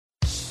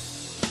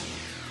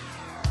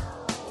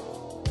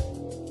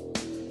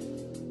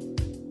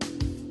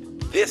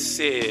This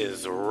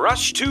is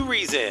Rush to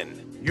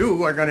Reason.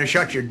 You are going to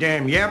shut your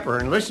damn yapper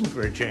and listen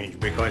for a change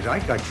because I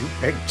got you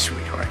pegged,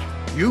 sweetheart.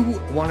 You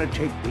want to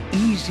take the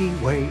easy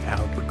way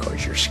out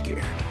because you're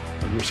scared.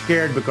 And you're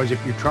scared because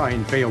if you try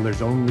and fail,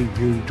 there's only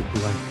you to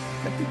blame.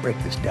 Let me break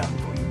this down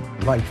for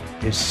you.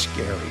 Life is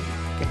scary.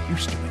 Get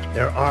used to it.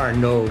 There are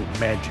no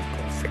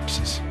magical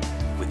fixes.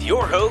 With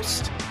your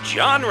host,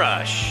 John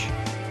Rush.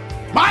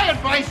 My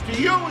advice to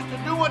you is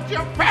to do what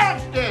your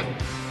parents did.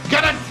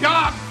 Get a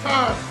job,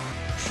 sir.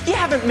 You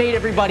haven't made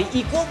everybody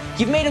equal.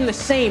 You've made them the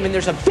same, and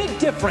there's a big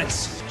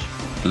difference.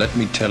 Let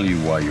me tell you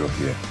why you're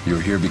here.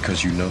 You're here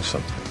because you know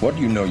something. What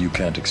you know you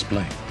can't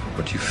explain,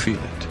 but you feel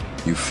it.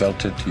 You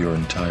felt it your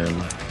entire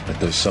life, that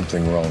there's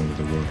something wrong with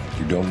the world.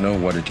 You don't know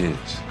what it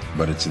is,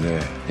 but it's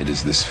there. It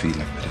is this feeling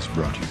that has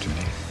brought you to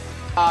me.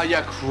 Are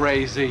you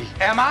crazy?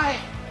 Am I?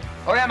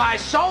 Or am I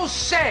so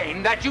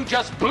sane that you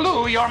just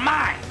blew your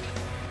mind?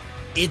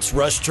 It's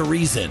Rush to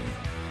Reason,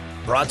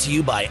 brought to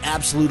you by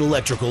Absolute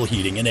Electrical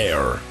Heating and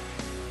Air.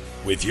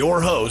 With your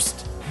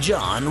host,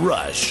 John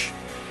Rush.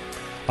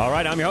 All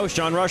right, I'm your host,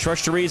 John Rush.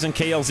 Rush to Reason,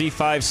 KLZ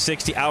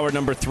 560. Hour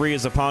number 3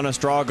 is upon us.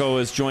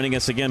 Drago is joining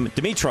us again.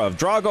 Dimitrov,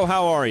 Drago,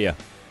 how are you?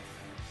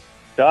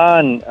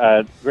 John,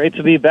 great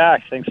to be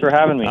back. Thanks for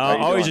having me.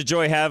 Always a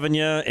joy having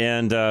you.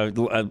 And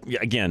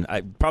again,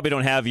 I probably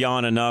don't have you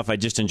on enough. I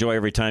just enjoy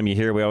every time you're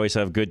here. We always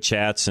have good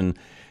chats, and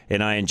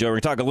I enjoy. We're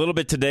going to talk a little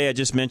bit today. I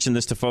just mentioned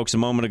this to folks a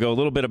moment ago, a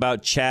little bit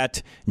about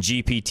Chat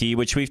GPT,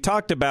 which we've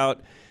talked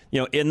about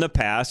in the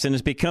past, and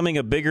it's becoming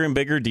a bigger and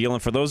bigger deal.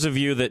 And for those of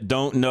you that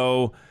don't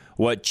know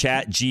what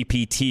Chat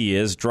GPT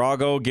is,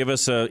 Drago, give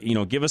us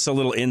a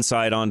little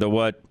insight onto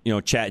what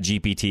Chat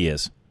GPT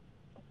is.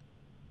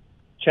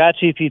 Chat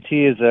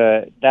GPT is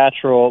a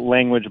natural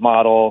language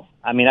model.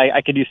 I mean, I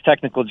could use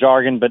technical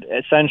jargon, but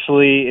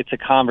essentially it's a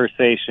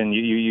conversation.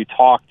 You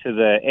talk to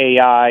the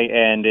AI,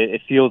 and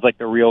it feels like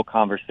a real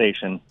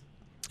conversation.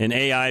 And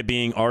AI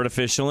being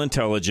artificial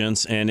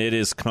intelligence, and it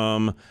has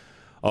come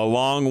a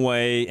long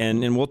way,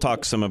 and we'll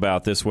talk some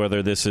about this,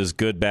 whether this is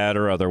good, bad,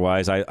 or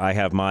otherwise. I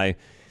have my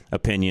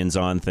opinions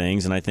on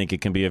things, and I think it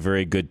can be a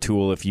very good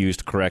tool if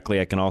used correctly.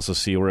 I can also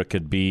see where it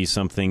could be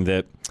something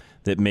that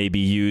may be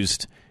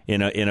used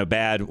in a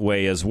bad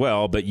way as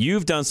well. But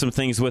you've done some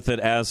things with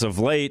it as of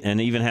late, and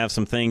even have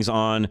some things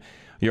on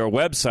your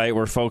website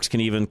where folks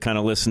can even kind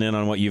of listen in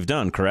on what you've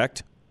done,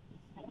 correct?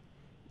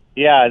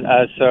 Yeah,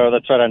 so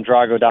that's right, on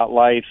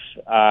Drago.life.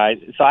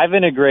 So I've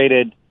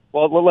integrated.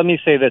 Well, let me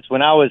say this.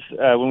 When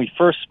we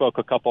first spoke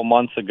a couple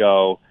months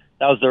ago,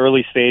 that was the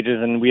early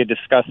stages, and we had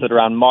discussed that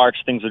around March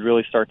things would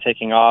really start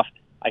taking off.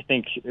 I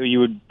think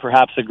you would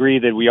perhaps agree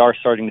that we are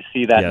starting to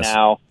see that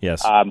now.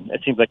 Yes.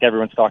 It seems like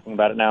everyone's talking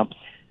about it now.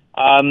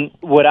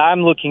 What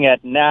I'm looking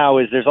at now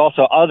is there's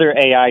also other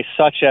AI,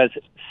 such as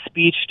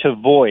speech to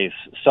voice.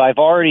 So I've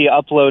already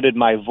uploaded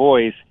my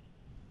voice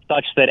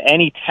such that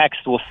any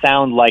text will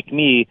sound like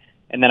me.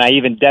 And then I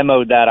even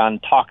demoed that on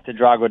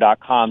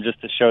talktodrago.com just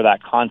to show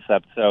that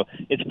concept. So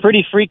it's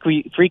pretty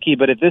freaky,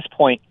 but at this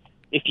point,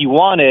 if you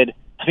wanted,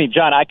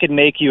 John, I could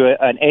make you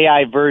an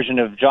AI version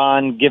of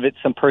John, give it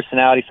some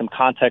personality, some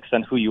context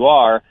on who you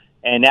are,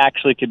 and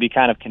actually could be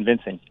kind of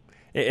convincing.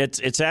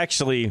 It's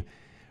actually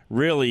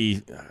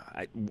really,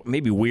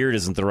 maybe weird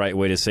isn't the right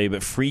way to say,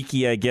 but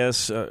freaky, I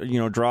guess,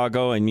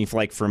 Drago. I mean,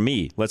 like for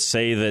me, let's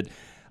say that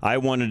I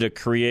wanted to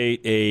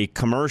create a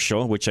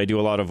commercial, which I do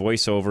a lot of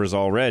voiceovers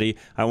already.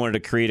 I wanted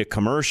to create a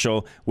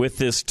commercial with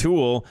this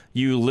tool.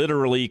 You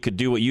literally could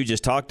do what you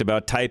just talked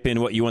about, type in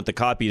what you want the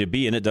copy to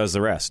be, and it does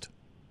the rest.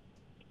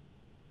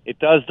 It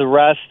does the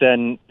rest,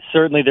 and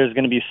certainly there's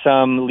going to be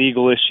some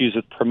legal issues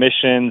with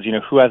permissions.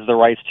 Who has the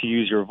rights to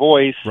use your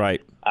voice?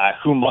 Right.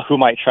 Who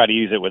might try to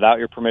use it without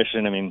your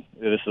permission? I mean,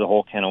 this is a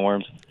whole can of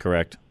worms.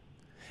 Correct.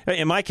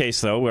 In my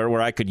case, though,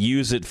 where I could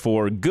use it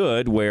for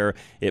good, where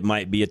it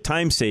might be a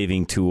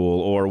time-saving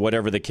tool or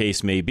whatever the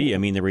case may be. I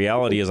mean, the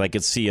reality is I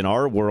could see in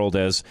our world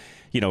as,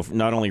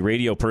 not only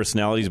radio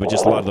personalities, but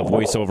just a lot of the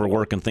voiceover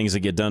work and things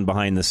that get done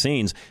behind the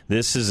scenes.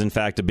 This is, in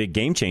fact, a big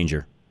game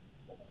changer.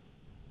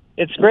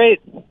 It's great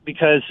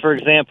because, for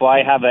example,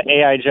 I have an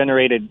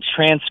AI-generated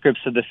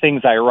transcripts of the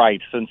things I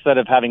write. So instead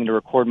of having to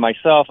record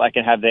myself, I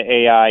can have the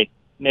AI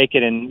make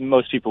it, and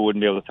most people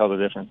wouldn't be able to tell the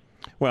difference.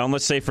 Well, and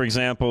let's say, for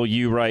example,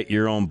 you write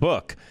your own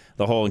book.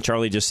 And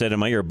Charlie just said in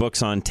my ear,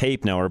 books on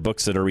tape now, or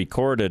books that are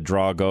recorded,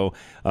 Drago.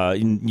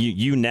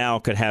 You now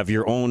could have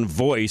your own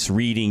voice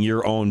reading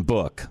your own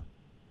book.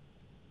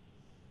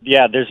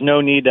 Yeah, there's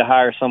no need to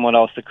hire someone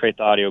else to create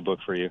the audiobook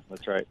for you.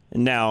 That's right.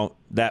 Now,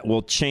 that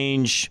will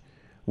change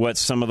what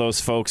some of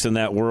those folks in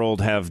that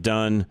world have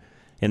done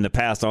in the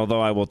past,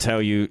 although I will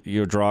tell you,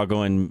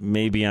 Drago, and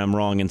maybe I'm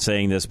wrong in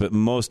saying this, but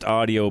most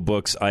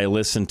audiobooks I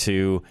listen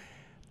to,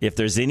 if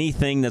there's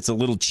anything that's a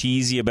little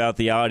cheesy about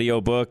the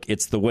audiobook,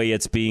 it's the way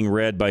it's being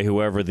read by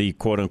whoever the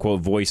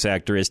quote-unquote voice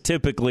actor is.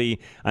 Typically,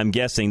 I'm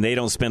guessing they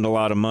don't spend a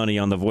lot of money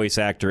on the voice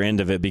actor end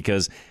of it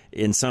because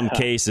in some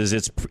cases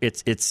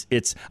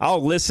it's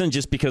I'll listen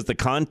just because the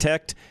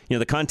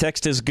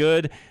context is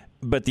good,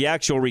 but the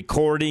actual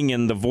recording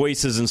and the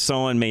voices and so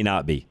on may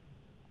not be.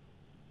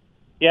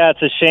 Yeah,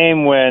 it's a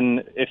shame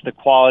if the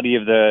quality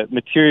of the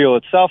material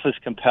itself is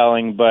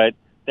compelling, but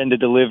then the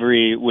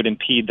delivery would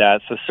impede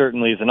that. So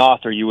certainly as an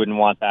author, you wouldn't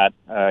want that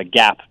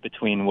gap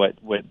between what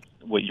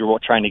you're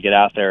trying to get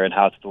out there and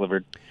how it's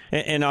delivered.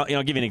 And I'll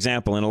give you an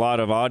example. In a lot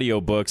of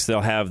audiobooks,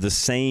 they'll have the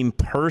same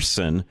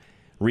person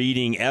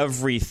reading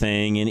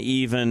everything, and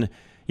even,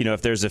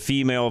 if there's a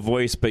female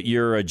voice but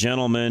you're a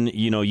gentleman,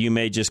 you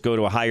may just go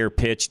to a higher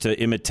pitch to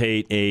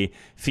imitate a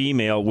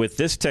female. With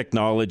this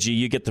technology,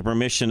 you get the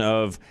permission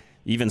of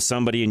even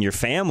somebody in your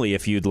family,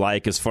 if you'd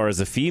like, as far as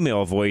the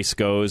female voice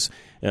goes,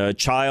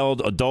 child,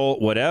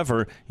 adult,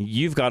 whatever.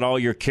 You've got all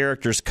your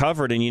characters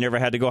covered, and you never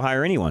had to go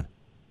hire anyone.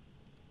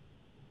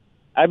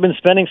 I've been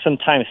spending some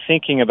time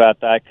thinking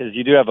about that because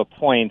you do have a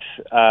point.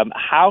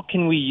 How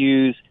can we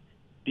use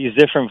these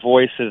different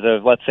voices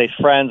of, let's say,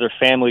 friends or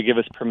family give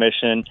us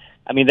permission?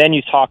 I mean, then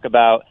you talk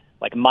about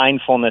like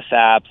mindfulness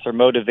apps or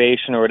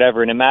motivation or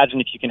whatever, and imagine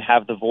if you can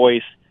have the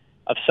voice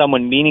of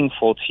someone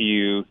meaningful to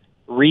you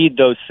read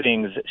those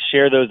things,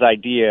 share those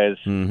ideas,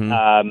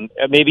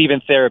 maybe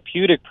even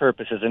therapeutic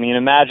purposes. I mean,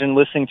 imagine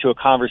listening to a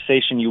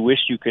conversation you wish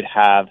you could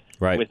have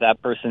with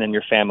that person in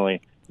your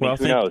family. Well,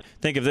 who knows?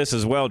 Think of this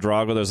as well,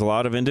 Drago. There's a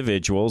lot of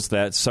individuals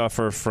that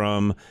suffer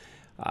from,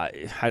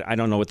 I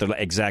don't know what the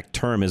exact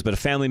term is, but a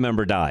family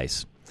member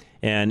dies.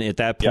 And at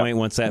that point,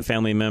 once that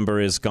family member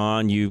is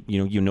gone, you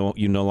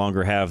no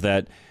longer have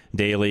that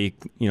daily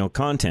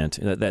content,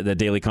 that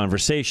daily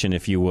conversation,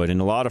 if you would. And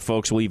a lot of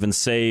folks will even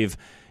save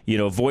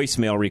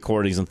voicemail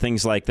recordings and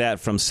things like that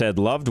from said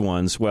loved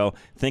ones. Well,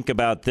 think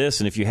about this,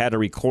 and if you had a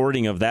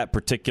recording of that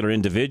particular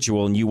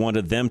individual and you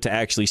wanted them to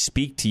actually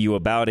speak to you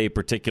about a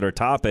particular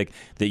topic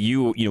that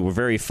you were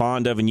very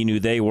fond of and you knew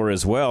they were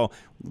as well,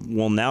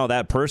 well, now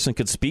that person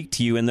could speak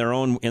to you in their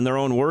own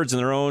words, in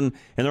their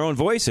own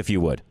voice, if you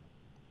would.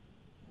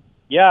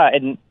 Yeah,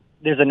 and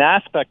there's an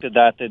aspect of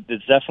that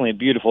that's definitely a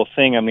beautiful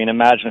thing. I mean,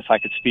 imagine if I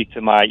could speak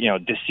to my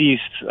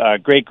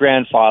deceased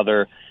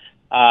great-grandfather.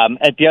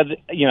 At the other,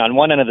 on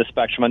one end of the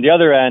spectrum. On the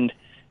other end,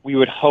 we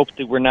would hope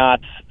that we're not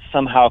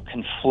somehow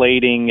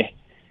conflating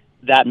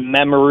that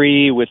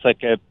memory with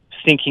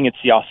thinking it's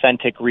the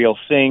authentic, real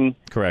thing.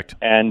 Correct.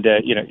 And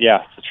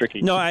it's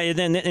tricky. No,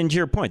 and to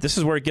your point, this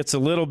is where it gets a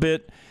little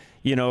bit,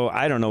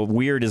 I don't know,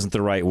 weird isn't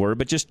the right word,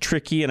 but just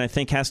tricky, and I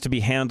think has to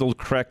be handled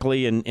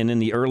correctly. And in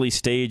the early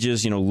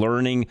stages,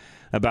 learning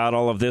about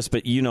all of this.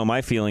 But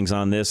my feelings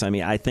on this. I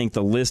mean, I think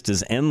the list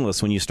is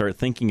endless when you start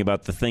thinking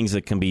about the things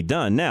that can be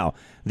done. Now,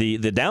 the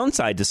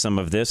downside to some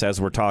of this,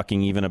 as we're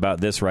talking even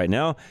about this right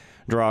now,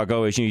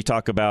 Drago, is you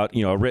talk about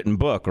a written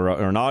book or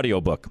an audio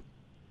book,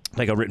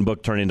 like a written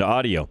book turned into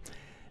audio.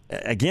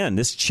 Again,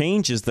 this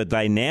changes the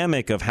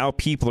dynamic of how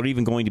people are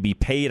even going to be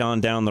paid on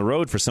down the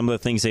road for some of the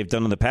things they've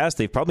done in the past.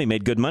 They've probably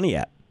made good money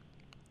at.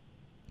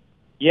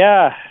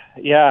 Yeah.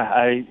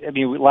 I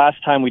mean,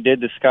 last time we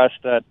did discuss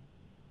that.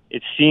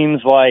 It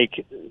seems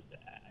like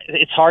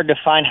it's hard to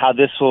find how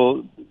this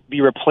will be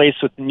replaced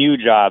with new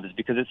jobs,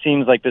 because it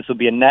seems like this will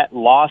be a net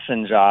loss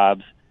in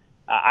jobs.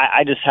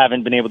 I just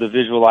haven't been able to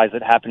visualize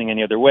it happening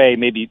any other way.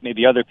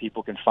 Maybe other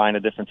people can find a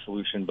different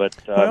solution. But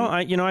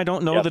I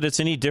don't know that it's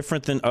any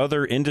different than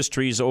other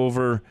industries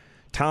over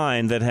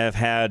time that have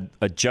had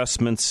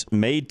adjustments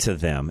made to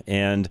them.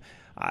 And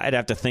I'd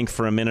have to think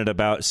for a minute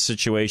about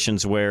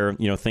situations where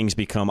things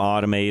become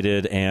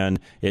automated and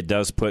it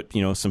does put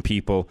some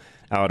people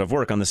out of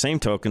work. On the same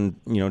token,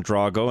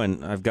 Drago,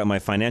 and I've got my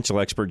financial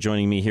expert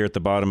joining me here at the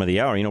bottom of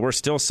the hour. We're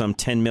still some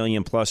 10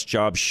 million plus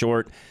jobs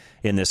short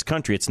in this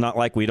country. It's not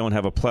like we don't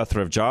have a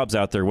plethora of jobs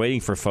out there waiting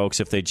for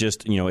folks if they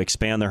just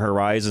expand their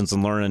horizons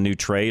and learn a new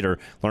trade or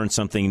learn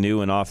something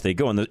new, and off they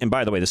go. And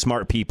by the way, the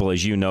smart people,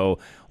 as you know,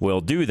 will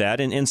do that,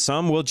 and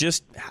some will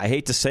just, I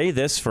hate to say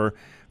this for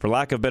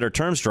lack of better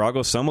terms,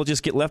 Drago, some will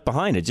just get left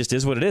behind. It just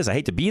is what it is. I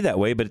hate to be that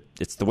way, but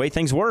it's the way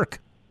things work.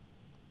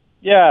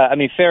 Yeah, I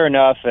mean, fair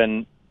enough,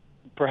 and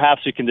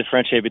perhaps we can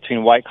differentiate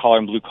between white-collar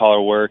and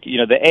blue-collar work.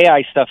 The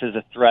AI stuff is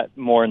a threat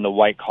more in the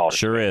white-collar.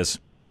 Sure is.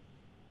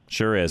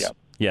 Yep.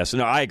 Yes,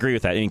 no, I agree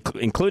with that,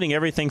 including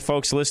everything,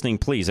 folks listening,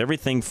 please,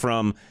 everything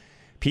from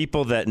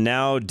people that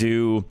now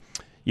do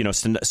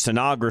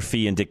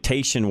stenography and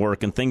dictation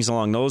work and things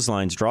along those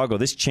lines. Drago,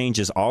 this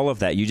changes all of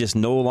that. You just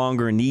no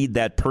longer need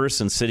that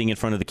person sitting in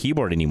front of the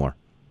keyboard anymore.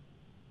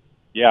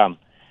 Yeah.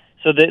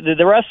 So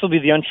the rest will be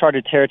the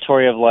uncharted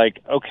territory of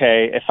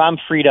okay, if I'm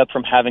freed up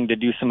from having to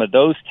do some of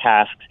those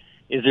tasks,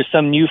 is there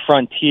some new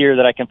frontier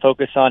that I can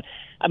focus on?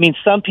 I mean,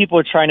 some people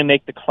are trying to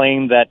make the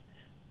claim that,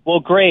 well,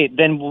 great,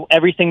 then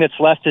everything that's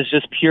left is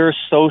just pure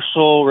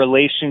social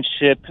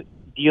relationship,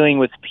 dealing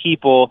with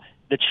people,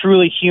 the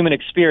truly human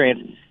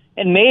experience.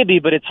 And maybe,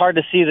 but it's hard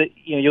to see that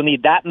you'll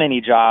need that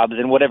many jobs,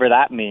 and whatever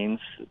that means,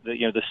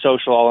 the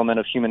social element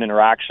of human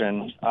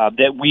interaction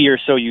that we are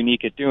so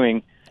unique at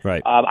doing.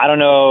 Right. I don't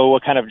know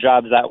what kind of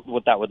jobs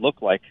what that would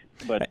look like,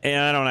 but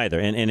and I don't either.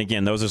 And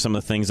again, those are some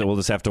of the things that we'll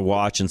just have to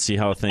watch and see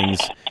how things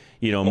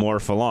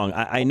morph along.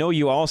 I know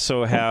you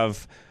also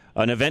have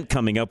an event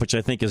coming up, which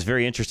I think is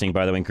very interesting,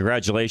 by the way. And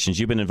congratulations.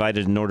 You've been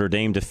invited to Notre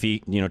Dame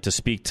to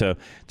speak to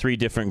 3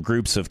 different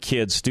groups of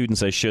kids,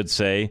 students, I should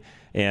say,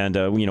 and,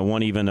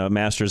 one even a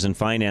master's in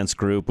finance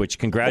group, which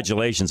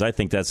congratulations. I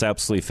think that's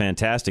absolutely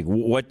fantastic.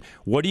 What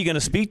are you going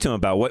to speak to them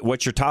about?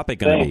 What's your topic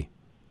going to be?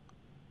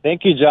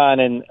 Thank you,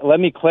 John. And let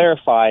me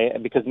clarify,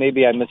 because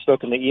maybe I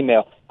misspoke in the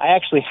email. I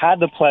actually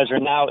had the pleasure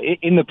now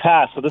in the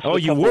past. So this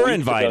was you were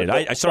invited.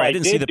 I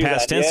didn't see the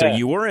past tense there.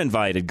 You were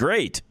invited.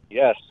 Great.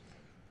 Yes.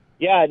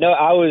 Yeah, no,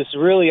 I was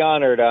really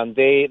honored.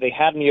 They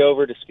had me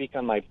over to speak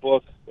on my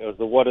book. It was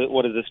the What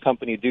Does This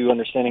Company Do?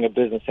 Understanding a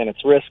Business and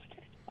Its Risks.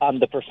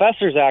 The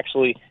professors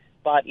actually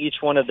bought each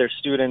one of their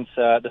students,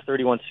 the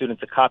 31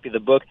 students, a copy of the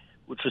book,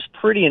 which was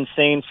pretty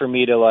insane for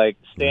me to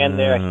stand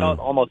there. I felt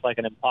almost like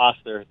an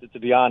imposter, to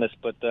be honest,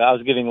 but I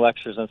was giving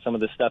lectures on some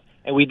of this stuff.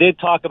 And we did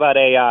talk about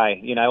AI.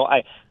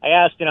 I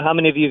asked, how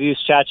many of you have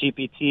used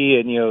ChatGPT,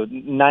 and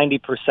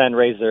 90%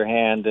 raised their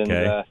hand,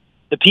 and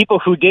the people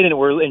who didn't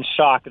were in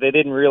shock. They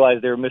didn't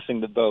realize they were missing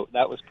the boat.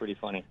 That was pretty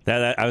funny.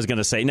 That I was going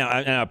to say. Now,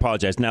 and I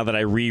apologize. Now that I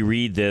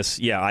reread this,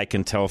 I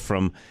can tell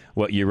from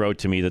what you wrote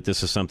to me that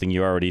this is something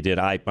you already did.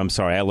 I'm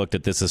sorry. I looked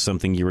at this as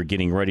something you were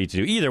getting ready to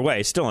do. Either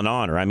way, it's still an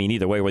honor. I mean,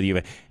 either way, whether you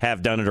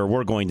have done it or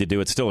we're going to do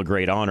it, it's still a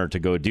great honor to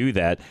go do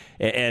that.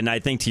 And I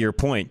think to your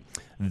point,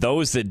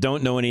 those that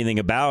don't know anything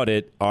about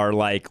it are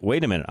like,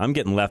 wait a minute, I'm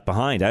getting left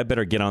behind. I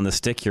better get on the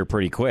stick here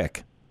pretty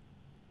quick.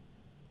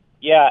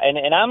 Yeah,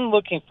 and I'm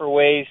looking for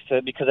ways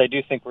to, because I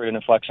do think we're at an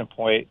inflection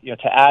point,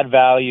 to add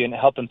value and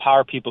help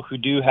empower people who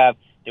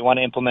they want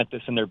to implement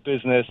this in their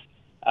business,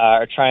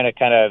 are trying to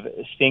kind of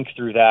think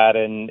through that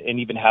and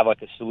even have a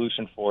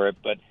solution for it.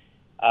 But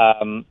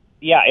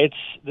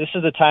this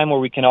is a time where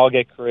we can all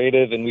get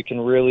creative and we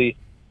can really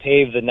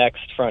pave the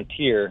next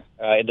frontier.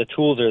 The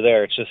tools are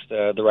there. It's just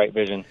the right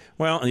vision.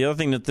 Well, the other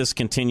thing that this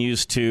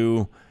continues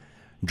to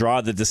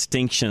draw the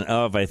distinction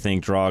of, I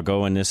think,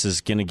 Drago, and this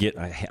is going to get,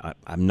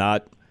 I'm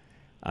not,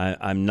 how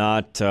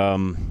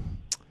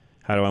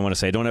do I want to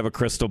say? I don't have a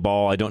crystal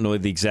ball. I don't know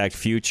the exact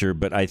future,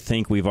 but I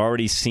think we've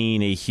already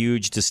seen a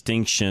huge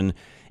distinction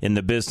in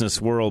the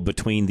business world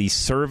between the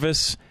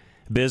service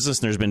business,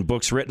 and there's been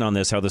books written on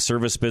this, how the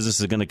service business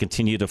is going to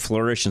continue to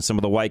flourish and some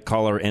of the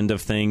white-collar end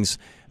of things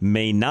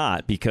may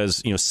not,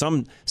 because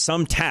some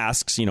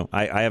tasks,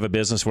 I have a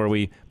business where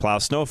we plow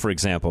snow, for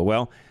example.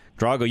 Well,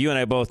 Drago, you and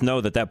I both know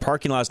that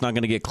part-parking lot is not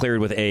going to get cleared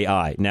with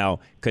AI.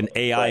 Now, can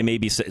AI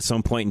maybe at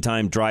some point in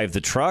time drive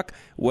the truck?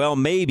 Well,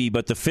 maybe,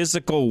 but the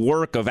physical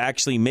work of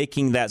actually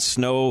making that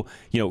snow,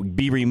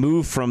 be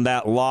removed from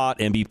that lot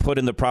and be put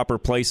in the proper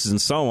places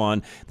and so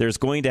on, there's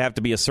going to have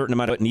to be a certain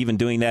amount of it, and even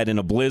doing that in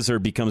a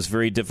blizzard becomes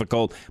very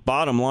difficult.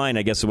 Bottom line,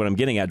 I guess what I'm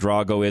getting at,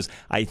 Drago, is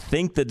I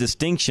think the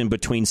distinction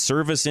between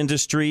service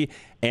industry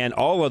and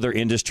all other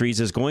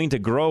industries is going to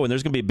grow, and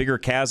there's going to be a bigger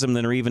chasm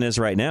than there even is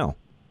right now.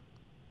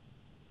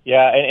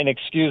 Yeah, and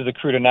excuse the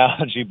crude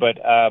analogy, but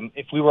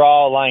if we were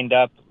all lined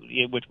up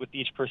with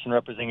each person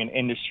representing an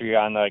industry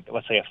on,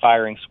 let's say, a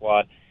firing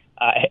squad,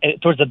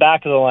 towards the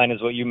back of the line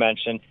is what you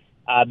mentioned,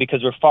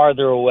 because we're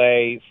farther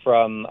away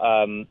from,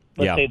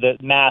 let's say, the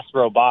mass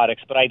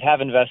robotics. But I'd have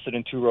invested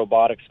in 2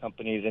 robotics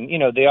companies, and,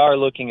 they are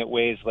looking at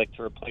ways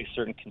to replace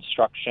certain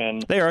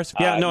construction. They are.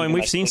 Yeah, and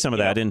we've seen some of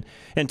that. And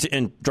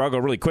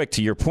Drago, really quick,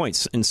 to your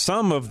points, and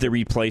some of the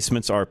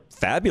replacements are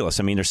fabulous.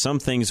 I mean, there's some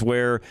things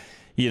where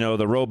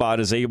the robot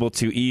is able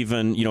to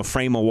even,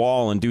 frame a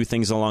wall and do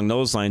things along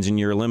those lines, and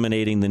you're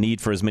eliminating the need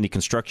for as many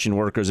construction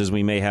workers as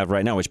we may have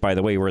right now, which, by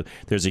the way,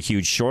 there's a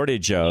huge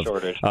shortage of.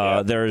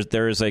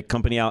 There's a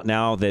company out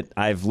now that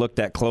I've looked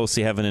at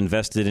closely, haven't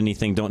invested in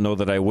anything, don't know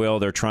that I will.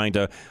 They're trying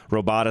to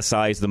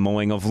roboticize the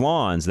mowing of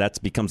lawns.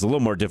 That becomes a little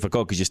more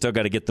difficult because you still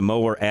got to get the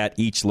mower at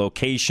each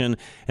location,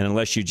 and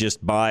unless you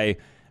just buy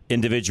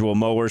individual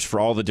mowers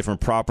for all the different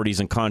properties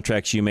and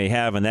contracts you may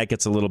have, and that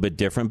gets a little bit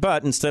different.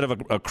 But instead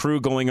of a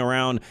crew going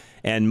around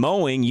and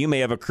mowing, you may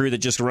have a crew that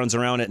just runs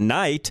around at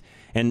night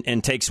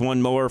and takes one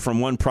mower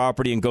from one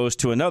property and goes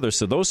to another.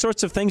 So those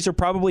sorts of things are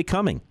probably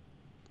coming.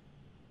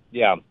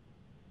 Yeah,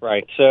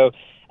 right. So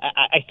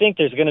I think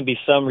there's going to be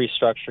some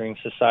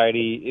restructuring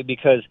society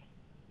because,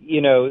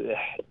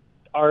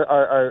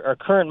 our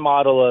current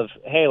model of,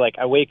 hey,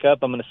 I wake up,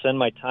 I'm going to spend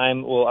my time,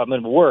 I'm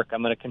going to work,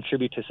 I'm going to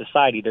contribute to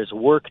society. There's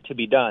work to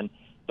be done.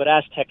 But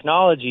as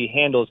technology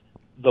handles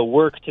the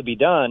work to be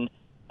done,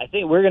 I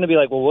think we're going to be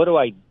well, what do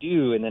I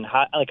do? And then,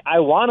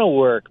 I want to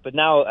work, but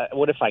now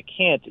what if I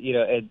can't?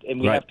 And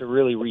we have to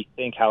really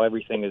rethink how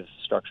everything is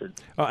structured.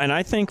 And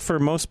I think for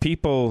most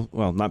people,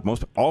 well, not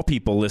most, all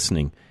people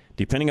listening,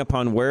 depending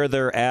upon where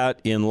they're at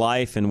in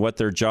life and what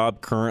their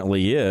job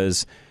currently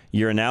is,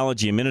 your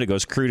analogy a minute ago,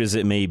 as crude as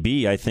it may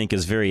be, I think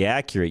is very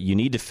accurate. You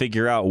need to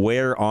figure out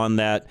where on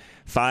that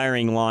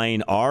firing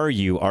line are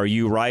you? Are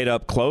you right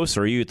up close?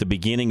 Or are you at the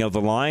beginning of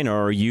the line?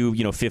 Or are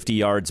you, 50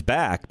 yards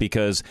back?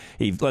 Because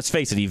let's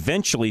face it,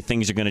 eventually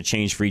things are going to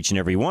change for each and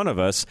every one of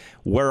us.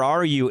 Where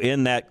are you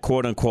in that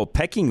quote-unquote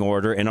pecking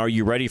order, and are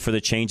you ready for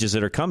the changes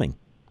that are coming?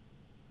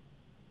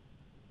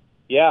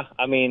 Yeah,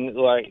 I mean,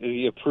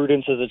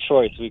 prudence is a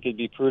choice. We could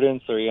be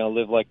prudent or,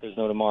 live like there's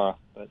no tomorrow.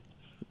 But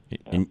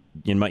And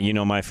you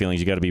know my feelings.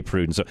 You got to be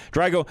prudent. So,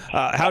 Drago,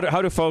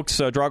 how do folks,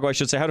 Drago, I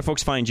should say, how do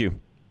folks find you?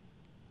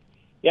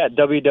 Yeah,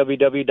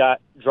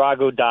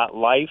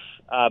 www.drago.life.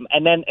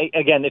 And then,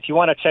 again, if you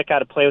want to check out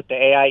to play with the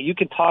AI, you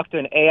can talk to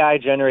an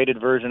AI-generated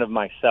version of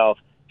myself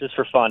just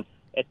for fun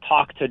at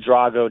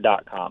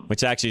talktodrago.com.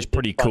 Which actually is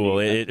pretty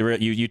cool.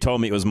 You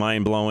told me it was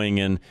mind-blowing,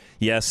 and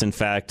yes, in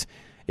fact,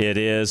 it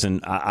is.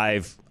 And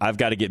I've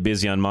got to get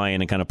busy on my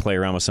end and kind of play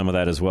around with some of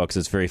that as well because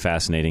it's very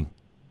fascinating.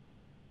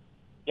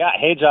 Yeah,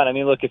 hey, John, I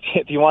mean, look,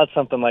 if you want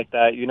something like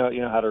that, you know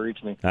how to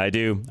reach me. I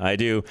do.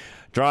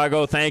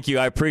 Drago, thank you.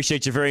 I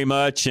appreciate you very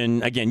much.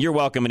 And, again, you're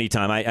welcome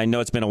anytime. I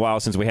know it's been a while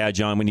since we had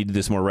you on. We need to do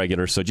this more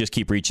regular, so just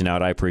keep reaching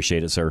out. I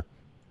appreciate it, sir.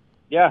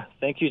 Yeah,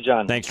 thank you,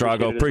 John. Thanks,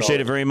 Drago.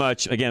 Appreciate it very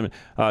much. Again,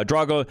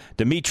 Drago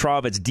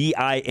Dimitrov, it's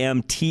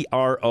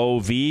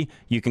Dimtrov.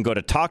 You can go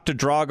to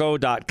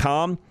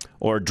talktodrago.com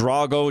or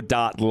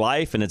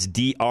drago.life, and it's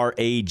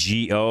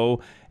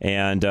DRAGO.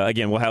 And,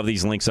 again, we'll have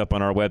these links up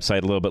on our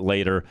website a little bit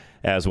later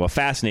as well.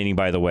 Fascinating,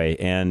 by the way.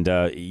 And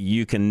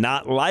you can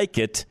not like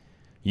it.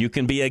 You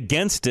can be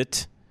against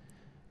it.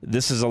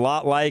 This is a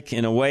lot like,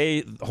 in a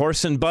way,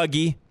 horse and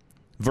buggy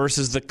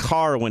versus the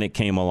car when it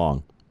came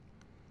along.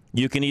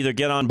 You can either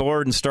get on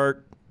board and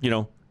start,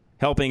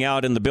 helping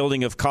out in the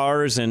building of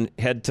cars and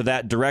head to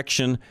that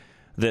direction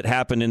that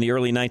happened in the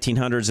early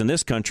 1900s in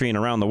this country and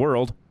around the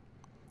world,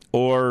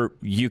 or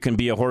you can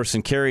be a horse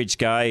and carriage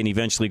guy and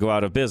eventually go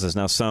out of business.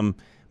 Now, some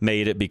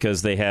made it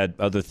because they had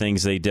other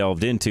things they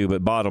delved into,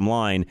 but bottom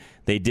line,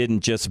 they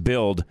didn't just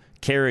build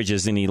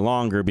carriages any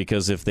longer,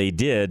 because if they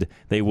did,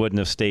 they wouldn't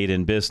have stayed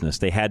in business.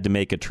 They had to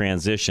make a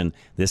transition.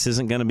 This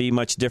isn't going to be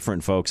much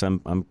different, folks.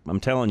 I'm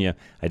telling you,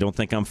 I don't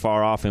think I'm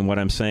far off in what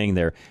I'm saying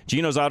there.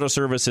 Gino's Auto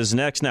Service is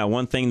next. Now,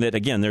 one thing that,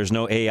 again, there's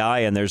no AI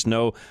and there's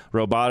no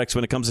robotics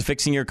when it comes to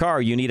fixing your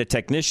car. You need a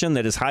technician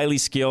that is highly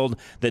skilled,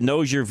 that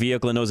knows your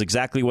vehicle and knows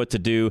exactly what to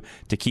do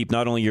to keep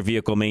not only your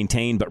vehicle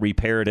maintained, but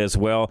repair it as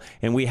well.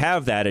 And we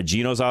have that at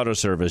Gino's Auto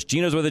Service.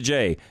 Gino's with a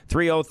J,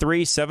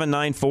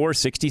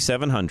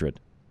 303-794-6700.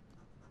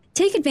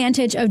 Take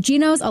advantage of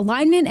Gino's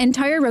alignment and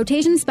tire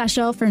rotation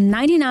special for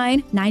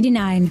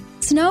 $99.99.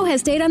 Snow has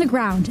stayed on the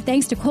ground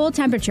thanks to cold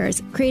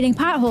temperatures, creating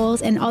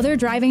potholes and other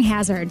driving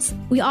hazards.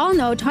 We all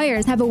know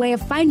tires have a way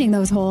of finding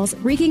those holes,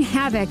 wreaking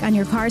havoc on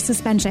your car's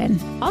suspension.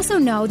 Also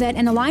know that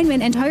an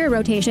alignment and tire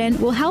rotation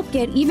will help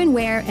get even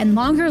wear and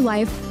longer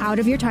life out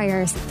of your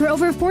tires. For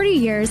over 40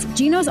 years,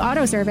 Gino's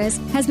Auto Service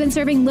has been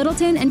serving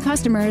Littleton and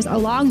customers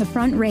along the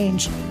Front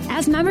Range.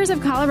 As members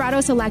of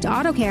Colorado Select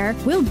Auto Care,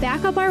 we'll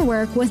back up our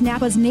work with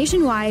Napa's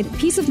nationwide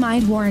peace of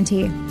mind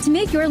warranty. To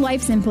make your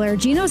life simpler,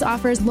 Gino's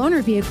offers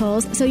loaner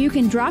vehicles so you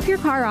can drop your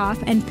car off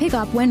and pick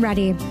up when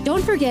ready.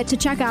 Don't forget to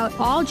check out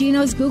all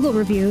Gino's Google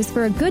reviews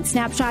for a good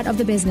snapshot of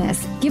the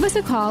business. Give us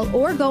a call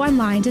or go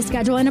online to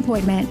schedule an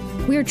appointment.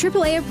 We are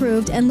AAA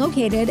approved and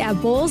located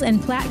at Bowles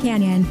and Platte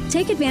Canyon.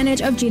 Take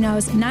advantage of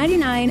Gino's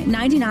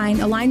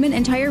 $99.99 alignment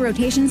and tire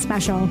rotation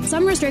special.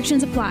 Some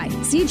restrictions apply.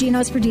 See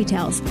Gino's for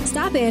details.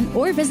 Stop in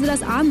or visit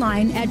us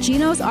online at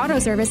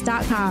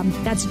genosautoservice.com.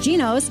 That's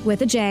Gino's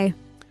with a J.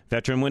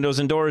 Veteran Windows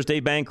and Doors,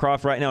 Dave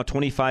Bancroft, right now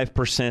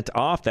 25%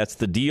 off. That's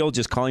the deal.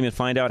 Just call him and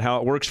find out how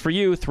it works for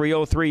you.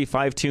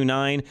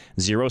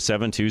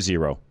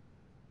 303-529-0720.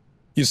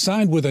 You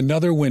signed with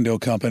another window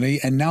company,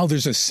 and now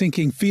there's a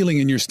sinking feeling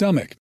in your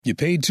stomach. You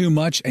paid too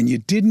much, and you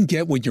didn't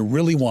get what you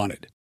really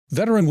wanted.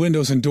 Veteran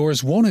Windows and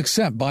Doors won't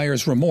accept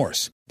buyer's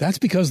remorse. That's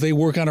because they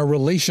work on a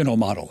relational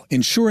model,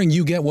 ensuring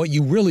you get what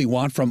you really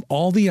want from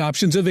all the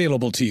options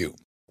available to you.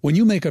 When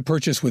you make a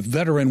purchase with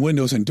Veteran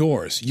Windows and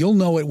Doors, you'll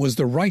know it was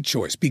the right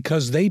choice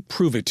because they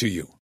prove it to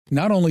you.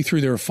 Not only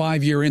through their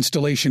 5-year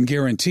installation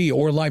guarantee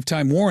or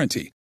lifetime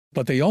warranty,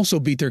 but they also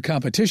beat their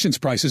competition's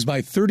prices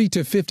by 30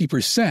 to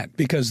 50%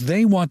 because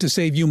they want to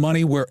save you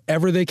money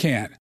wherever they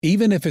can,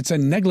 even if it's a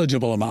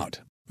negligible amount.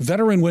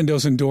 Veteran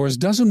Windows and Doors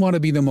doesn't want to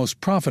be the most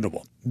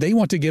profitable. They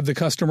want to give the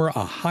customer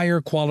a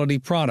higher quality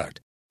product,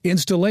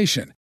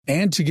 installation,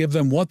 and to give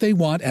them what they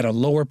want at a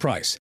lower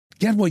price.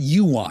 Get what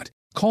you want.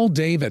 Call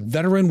Dave at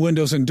Veteran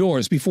Windows and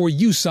Doors before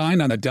you sign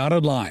on a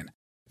dotted line.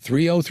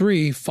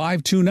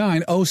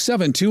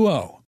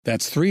 303-529-0720.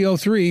 That's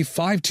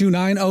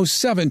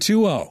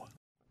 303-529-0720.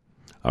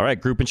 All right,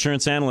 Group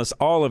Insurance Analysts,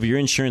 all of your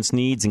insurance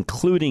needs,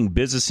 including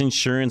business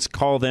insurance.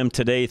 Call them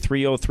today,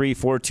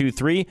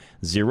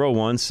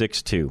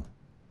 303-423-0162.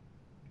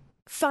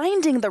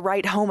 Finding the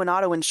right home and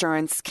auto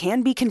insurance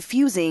can be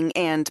confusing,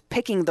 and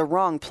picking the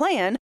wrong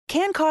plan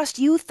can cost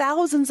you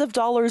thousands of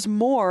dollars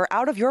more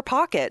out of your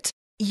pocket.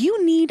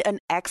 You need an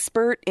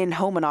expert in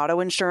home and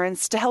auto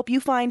insurance to help you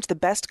find the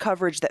best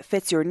coverage that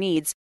fits your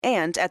needs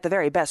and at the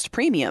very best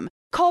premium.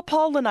 Call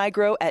Paul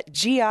Lenigro at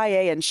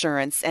GIA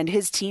Insurance, and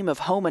his team of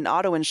home and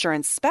auto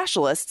insurance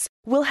specialists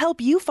will help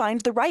you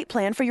find the right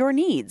plan for your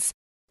needs.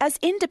 As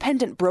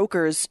independent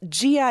brokers,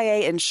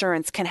 GIA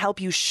Insurance can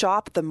help you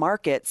shop the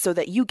market so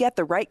that you get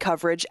the right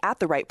coverage at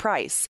the right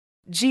price.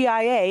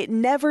 GIA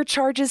never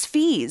charges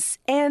fees,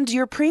 and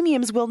your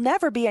premiums will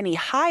never be any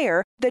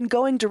higher than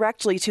going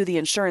directly to the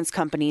insurance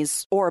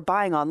companies or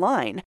buying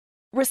online.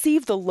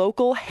 Receive the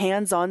local,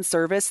 hands-on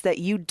service that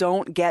you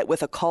don't get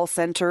with a call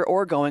center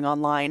or going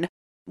online.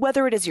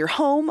 Whether it is your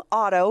home,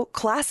 auto,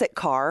 classic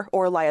car,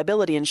 or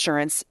liability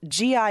insurance,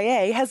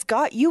 GIA has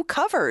got you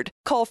covered.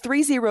 Call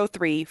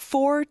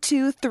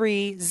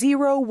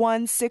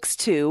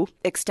 303-423-0162,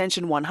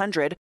 extension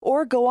 100,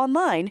 or go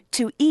online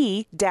to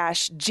e-gia.com.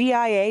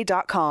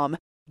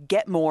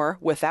 Get more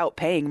without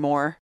paying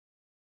more.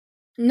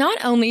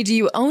 Not only do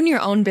you own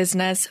your own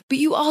business, but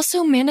you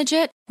also manage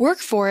it, work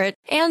for it,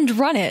 and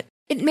run it.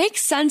 It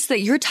makes sense that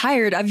you're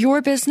tired of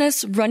your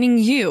business running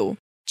you.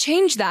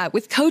 Change that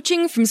with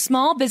coaching from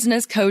small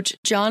business coach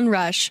John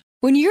Rush.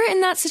 When you're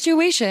in that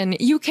situation,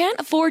 you can't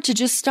afford to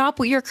just stop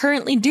what you're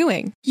currently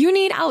doing. You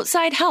need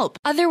outside help.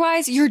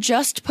 Otherwise, you're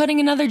just putting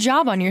another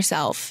job on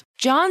yourself.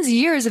 John's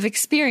years of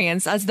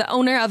experience as the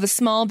owner of a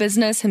small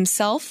business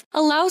himself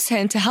allows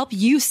him to help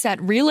you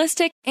set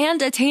realistic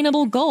and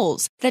attainable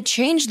goals that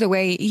change the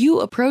way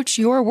you approach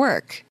your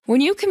work.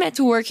 When you commit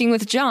to working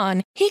with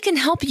John, he can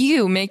help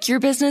you make your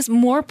business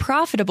more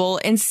profitable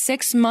in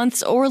 6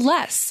 months or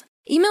less.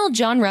 Email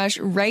John Rush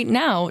right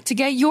now to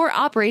get your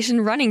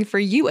operation running for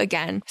you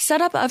again. Set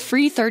up a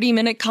free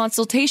 30-minute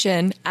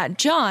consultation at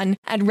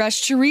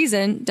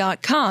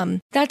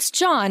john@rushtoreason.com. That's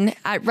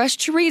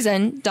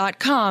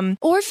john@rushtoreason.com.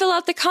 Or fill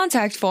out the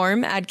contact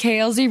form at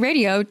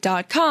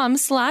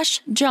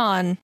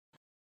klzradio.com/John.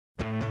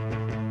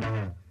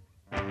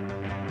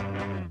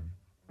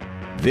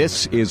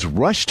 This is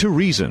Rush to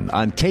Reason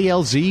on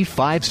KLZ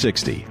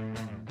 560.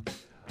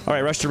 All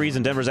right, Rush to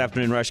Reason, Denver's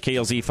Afternoon Rush,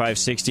 KLZ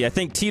 560. I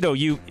think, Tito,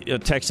 you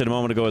texted a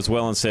moment ago as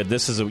well and said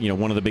this is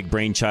one of the big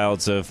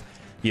brainchilds of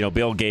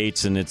Bill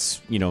Gates, and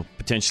it's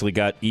potentially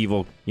got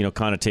evil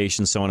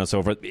connotations, so on and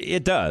so forth.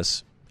 It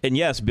does. And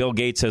yes, Bill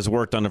Gates has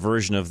worked on a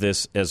version of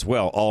this as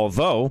well,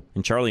 although,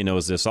 and Charlie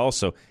knows this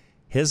also,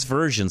 his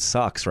version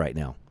sucks right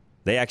now.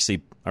 They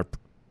actually are...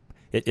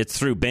 It's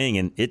through Bing,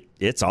 and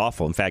it's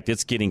awful. In fact,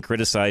 it's getting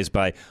criticized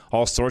by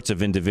all sorts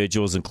of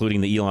individuals,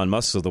 including the Elon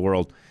Musks of the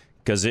world,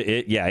 because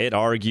it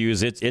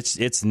argues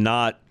it's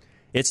not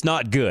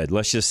good.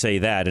 Let's just say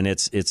that, and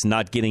it's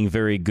not getting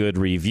very good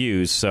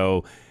reviews.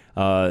 So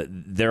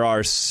there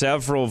are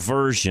several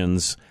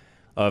versions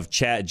of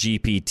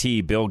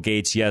ChatGPT. Bill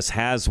Gates, yes,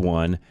 has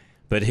one,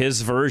 but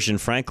his version,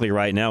 frankly,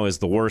 right now is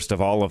the worst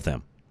of all of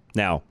them.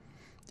 Now,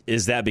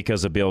 is that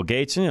because of Bill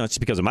Gates? It's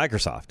because of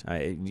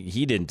Microsoft.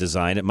 He didn't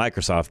design it.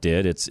 Microsoft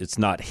did. It's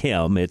not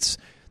him. It's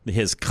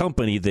his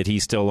company that he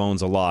still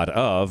owns a lot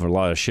of, or a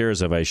lot of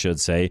shares of, I should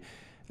say.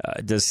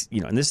 And this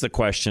is the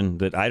question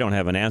that I don't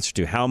have an answer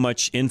to. How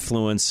much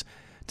influence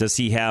does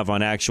he have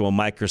on actual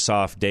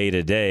Microsoft day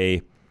to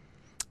day?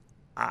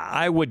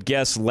 I would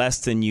guess less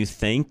than you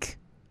think.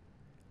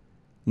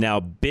 Now,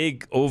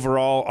 big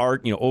overall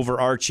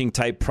overarching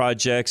type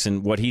projects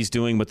and what he's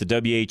doing with the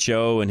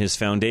WHO and his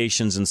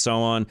foundations and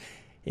so on.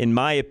 In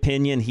my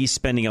opinion, he's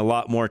spending a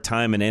lot more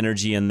time and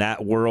energy in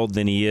that world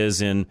than he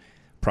is in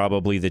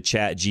probably the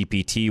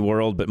ChatGPT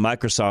world. But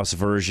Microsoft's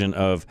version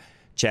of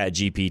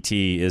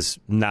ChatGPT is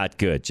not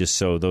good, just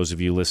so those of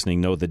you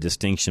listening know the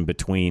distinction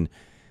between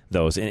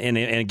those. And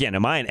again,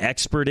 am I an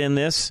expert in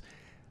this?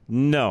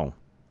 No.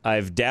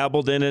 I've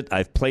dabbled in it.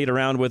 I've played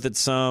around with it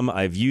some.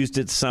 I've used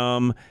it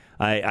some.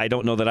 I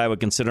don't know that I would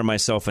consider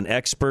myself an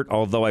expert,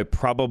 although I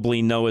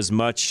probably know as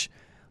much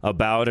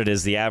about it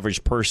as the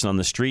average person on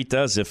the street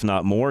does, if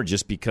not more,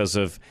 just because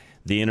of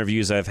the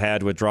interviews I've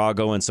had with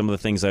Drago and some of the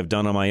things I've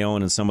done on my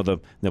own and some of the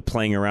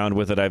playing around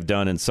with it I've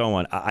done and so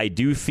on. I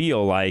do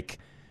feel like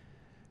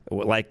a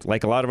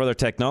lot of other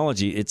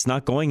technology, it's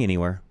not going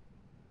anywhere.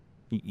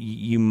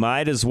 You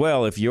might as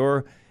well, if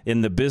you're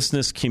in the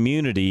business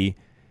community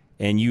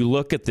and you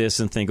look at this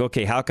and think,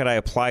 okay, how could I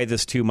apply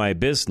this to my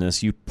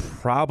business? You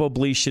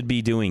probably should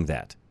be doing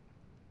that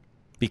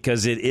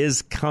because it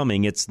is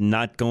coming. It's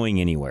not going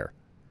anywhere.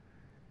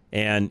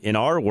 And in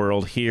our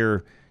world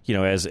here,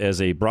 as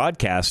a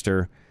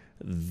broadcaster,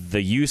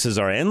 the uses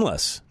are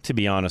endless, to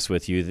be honest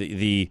with you.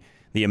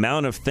 The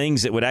amount of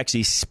things that would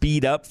actually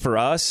speed up for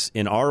us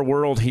in our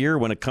world here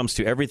when it comes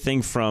to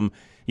everything from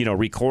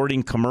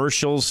recording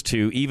commercials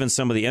to even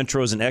some of the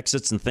intros and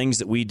exits and things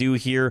that we do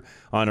here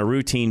on a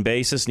routine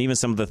basis, and even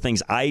some of the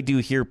things I do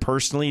here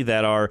personally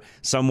that are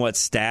somewhat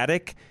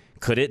static.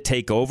 Could it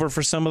take over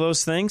for some of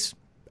those things?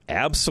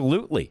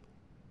 Absolutely.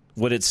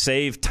 Would it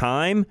save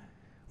time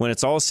when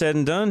it's all said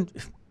and done?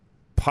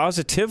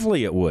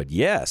 Positively it would,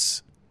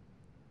 yes.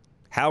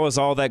 How is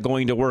all that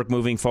going to work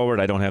moving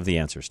forward? I don't have the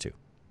answers to.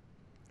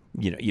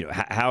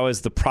 How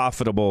is the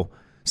profitable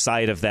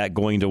side of that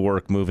going to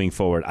work moving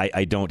forward?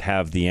 I don't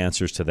have the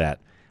answers to that.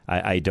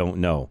 I don't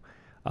know.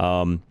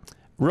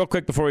 Real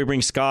quick before we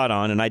bring Scott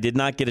on, and I did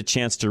not get a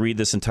chance to read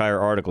this entire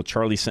article.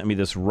 Charlie sent me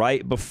this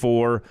right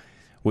before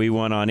we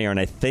went on air, and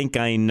I think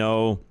I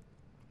know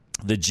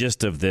the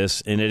gist of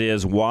this, and it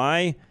is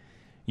why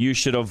you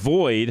should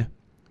avoid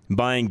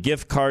buying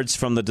gift cards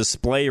from the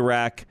display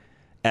rack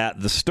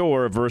at the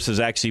store versus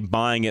actually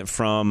buying it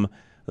from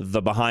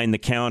the behind the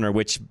counter,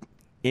 which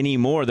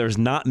anymore there's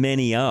not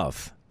many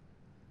of.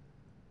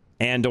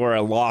 and or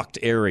a locked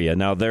area.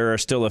 Now, there are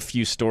still a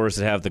few stores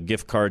that have the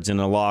gift cards in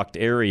a locked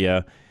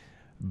area,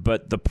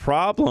 but the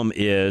problem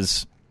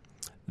is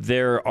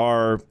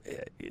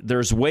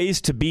there's ways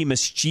to be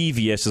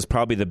mischievous is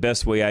probably the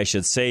best way I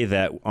should say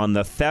that on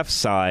the theft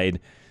side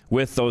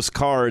with those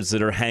cards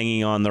that are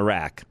hanging on the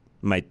rack.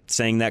 Am I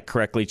saying that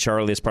correctly,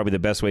 Charlie? It's probably the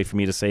best way for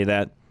me to say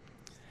that.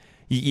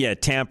 Yeah,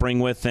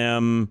 tampering with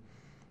them.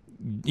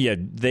 Yeah,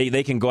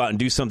 they can go out and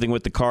do something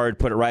with the card,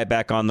 put it right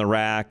back on the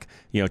rack,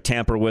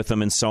 tamper with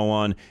them and so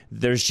on.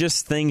 There's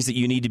just things that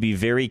you need to be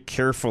very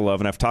careful of,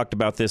 and I've talked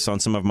about this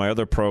on some of my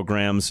other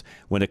programs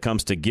when it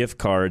comes to gift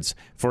cards.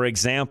 For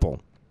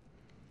example,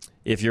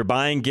 if you're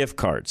buying gift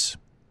cards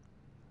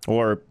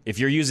or if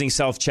you're using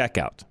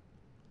self-checkout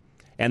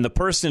and the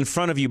person in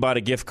front of you bought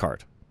a gift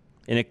card,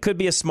 and it could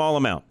be a small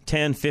amount,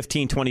 10,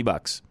 15, 20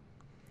 bucks,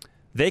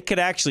 they could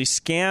actually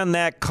scan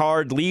that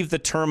card, leave the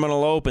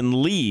terminal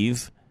open,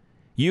 leave.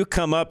 You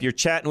come up, you're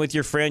chatting with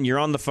your friend, you're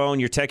on the phone,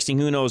 you're texting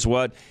who knows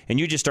what, and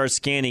you just start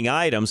scanning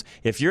items.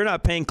 If you're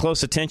not paying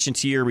close attention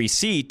to your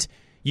receipt,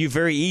 you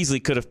very easily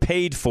could have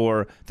paid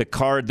for the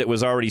card that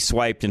was already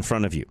swiped in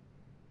front of you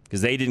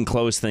because they didn't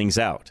close things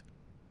out.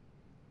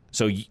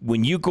 So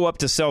when you go up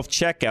to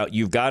self-checkout,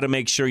 you've got to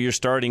make sure you're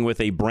starting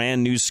with a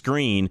brand new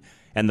screen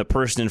and the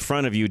person in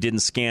front of you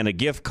didn't scan a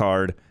gift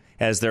card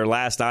as their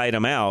last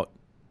item out.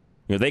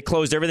 They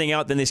closed everything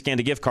out, then they scanned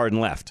a gift card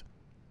and left.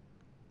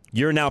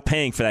 You're now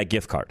paying for that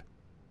gift card.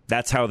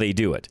 That's how they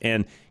do it.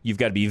 And you've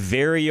got to be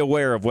very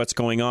aware of what's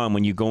going on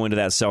when you go into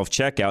that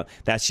self-checkout.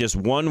 That's just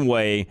one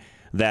way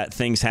that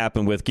things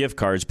happen with gift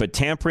cards. But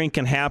tampering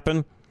can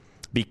happen.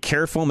 Be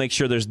careful. Make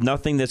sure there's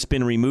nothing that's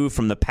been removed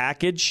from the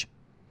package.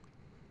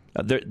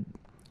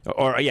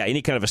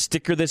 Any kind of a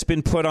sticker that's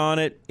been put on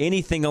it.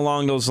 Anything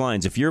along those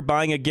lines. If you're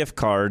buying a gift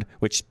card,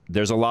 which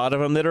there's a lot of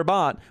them that are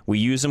bought, we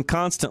use them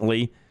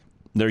constantly.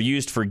 They're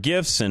used for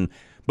gifts and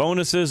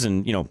bonuses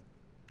and,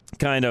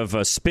 kind of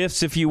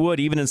spiffs, if you would,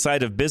 even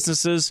inside of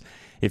businesses.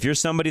 If you're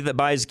somebody that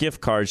buys gift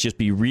cards, just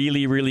be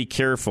really, really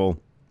careful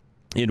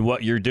in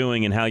what you're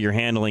doing and how you're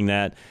handling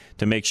that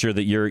to make sure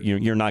that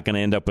you're not going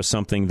to end up with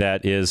something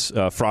that is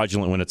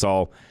fraudulent when it's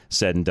all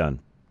said and done.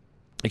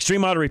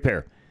 Extreme Auto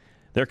Repair.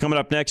 They're coming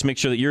up next. Make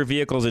sure that your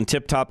vehicle's in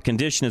tip-top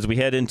condition as we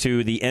head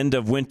into the end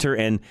of winter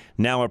and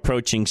now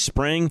approaching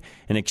spring.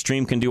 And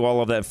Extreme can do all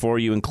of that for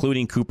you,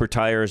 including Cooper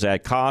tires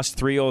at cost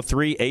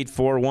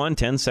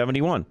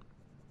 303-841-1071.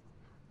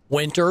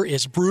 Winter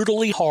is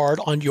brutally hard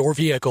on your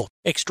vehicle.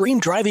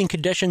 Extreme driving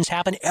conditions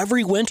happen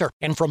every winter,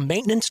 and from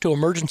maintenance to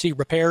emergency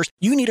repairs,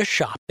 you need a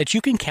shop that you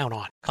can count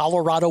on.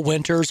 Colorado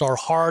winters are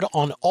hard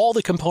on all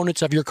the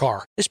components of your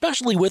car,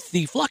 especially with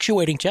the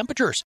fluctuating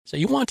temperatures. So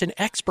you want an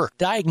expert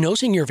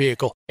diagnosing your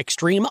vehicle.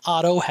 Extreme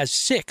Auto has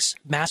 6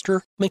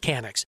 master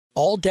mechanics,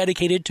 all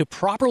dedicated to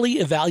properly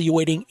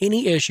evaluating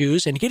any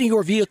issues and getting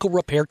your vehicle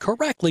repaired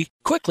correctly,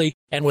 quickly,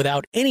 and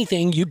without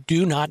anything you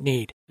do not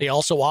need. They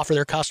also offer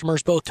their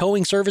customers both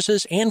towing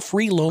services and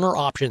free loaner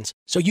options,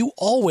 so you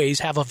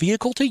always have a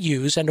vehicle to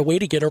use and a way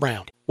to get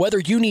around. Whether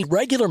you need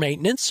regular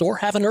maintenance or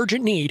have an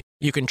urgent need,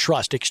 you can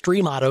trust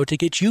Extreme Auto to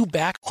get you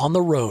back on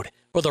the road.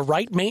 For the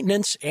right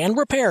maintenance and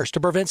repairs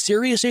to prevent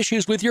serious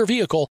issues with your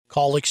vehicle,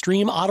 call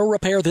Extreme Auto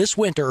Repair this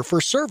winter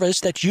for service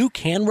that you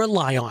can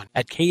rely on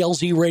at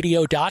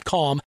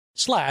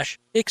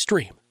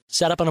klzradio.com/extreme.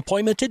 Set up an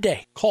appointment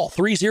today. Call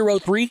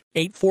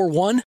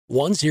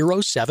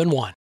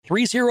 303-841-1071.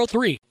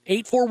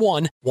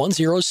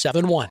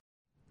 303-841-1071.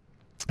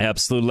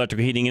 Absolute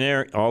Electrical Heating and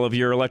Air. All of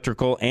your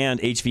electrical and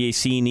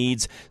HVAC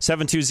needs.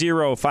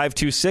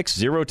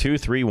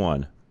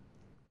 720-526-0231.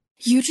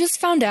 You just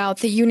found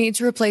out that you need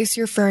to replace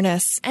your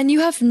furnace, and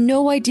you have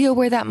no idea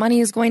where that money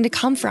is going to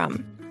come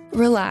from.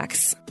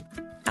 Relax.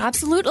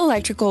 Absolute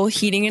Electrical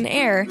Heating and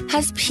Air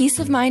has peace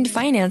of mind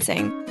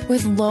financing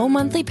with low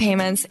monthly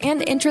payments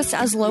and interest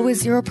as low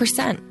as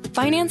 0%.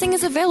 Financing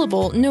is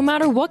available no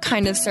matter what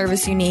kind of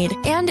service you need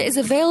and is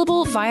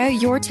available via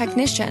your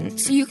technician,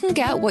 so you can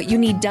get what you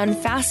need done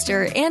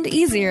faster and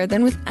easier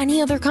than with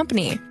any other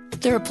company.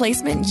 The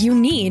replacement you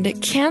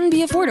need can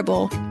be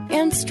affordable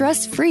and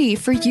stress-free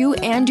for you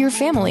and your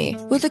family.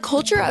 With a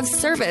culture of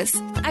service,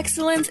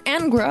 excellence,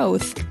 and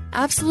growth,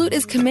 Absolute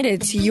is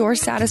committed to your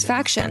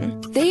satisfaction.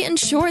 They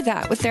ensure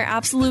that with their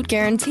Absolute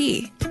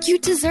Guarantee. You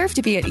deserve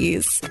to be at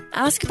ease.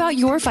 Ask about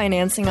your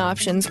financing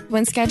options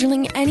when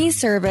scheduling any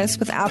service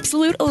with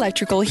Absolute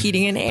Electrical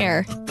Heating and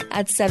Air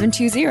at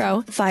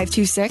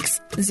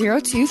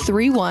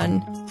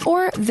 720-526-0231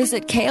 or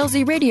visit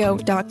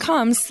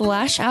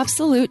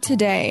klzradio.com/absolute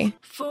today.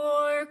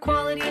 For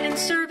quality and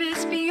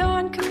service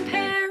beyond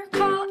compare,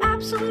 call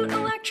Absolute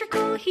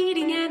Electrical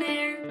Heating and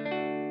Air.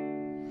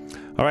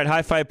 All right,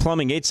 High Five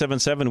Plumbing,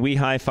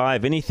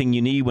 877-WE-HIGH-FIVE. Anything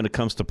you need when it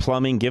comes to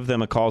plumbing, give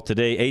them a call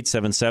today,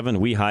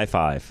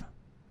 877-WE-HIGH-FIVE.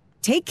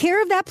 Take care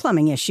of that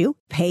plumbing issue.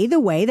 Pay the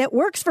way that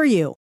works for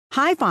you.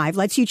 High Five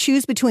lets you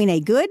choose between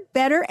a good,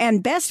 better,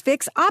 and best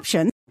fix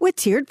option with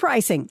tiered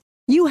pricing.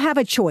 You have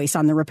a choice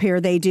on the repair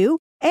they do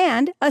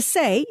and a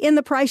say in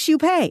the price you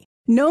pay.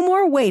 No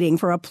more waiting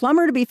for a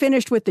plumber to be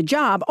finished with the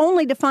job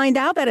only to find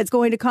out that it's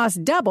going to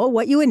cost double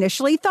what you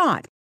initially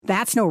thought.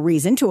 That's no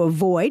reason to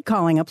avoid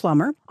calling a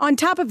plumber. On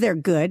top of their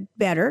good,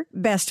 better,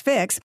 best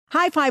fix,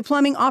 Hi-Fi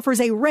Plumbing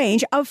offers a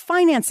range of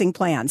financing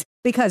plans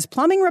because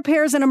plumbing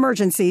repairs and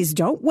emergencies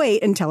don't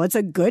wait until it's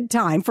a good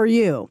time for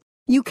you.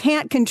 You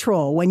can't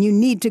control when you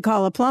need to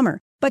call a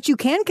plumber, but you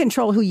can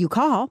control who you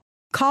call.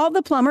 Call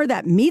the plumber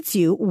that meets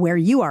you where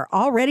you are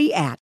already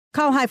at.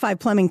 Call Hi-Fi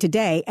Plumbing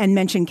today and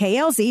mention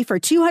KLZ for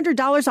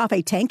 $200 off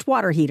a tanked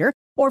water heater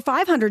or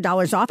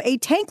 $500 off a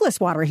tankless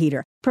water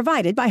heater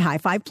provided by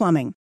Hi-Fi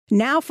Plumbing.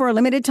 Now for a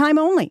limited time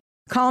only.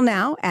 Call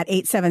now at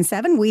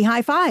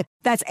 877-WE-HIGH-FIVE.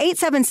 That's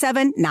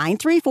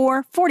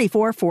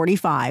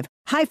 877-934-4445.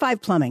 Hi-Fi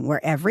Plumbing,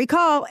 where every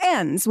call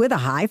ends with a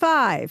high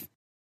five.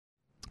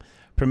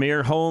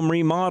 Premier Home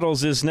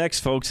Remodels is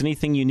next, folks.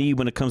 Anything you need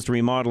when it comes to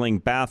remodeling,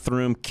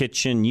 bathroom,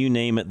 kitchen, you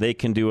name it, they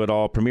can do it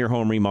all. Premier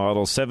Home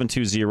Remodels,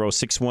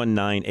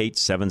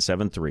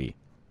 720-619-8773.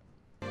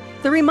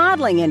 The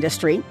remodeling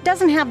industry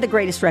doesn't have the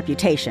greatest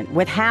reputation,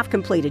 with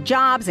half-completed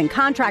jobs and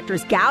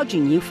contractors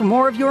gouging you for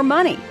more of your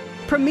money.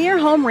 Premier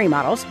Home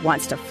Remodels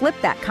wants to flip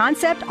that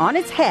concept on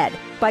its head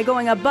by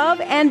going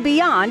above and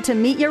beyond to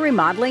meet your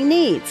remodeling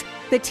needs.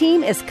 The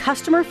team is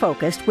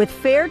customer-focused with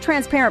fair,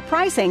 transparent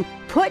pricing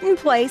put in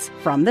place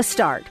from the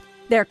start.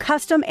 Their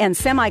custom and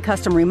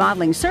semi-custom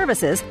remodeling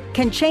services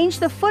can change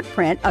the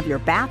footprint of your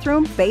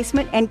bathroom,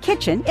 basement, and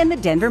kitchen in the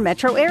Denver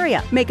metro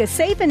area. Make a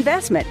safe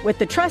investment with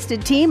the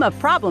trusted team of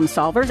problem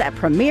solvers at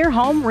Premier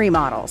Home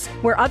Remodels.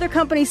 Where other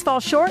companies fall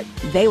short,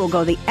 they will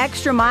go the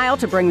extra mile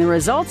to bring the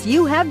results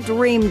you have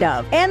dreamed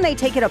of. And they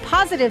take it a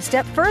positive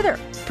step further.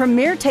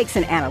 Premier takes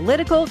an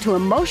analytical to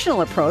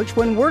emotional approach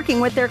when working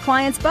with their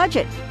client's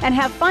budget and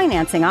have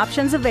financing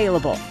options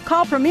available.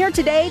 Call Premier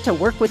today to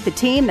work with the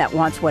team that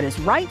wants what is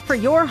right for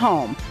your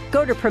home.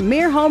 Go to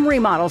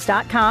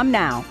PremierHomeRemodels.com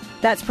now.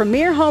 That's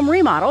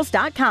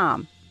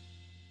PremierHomeRemodels.com.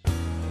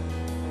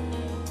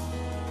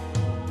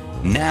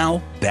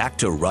 Now, back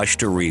to Rush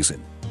to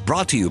Reason.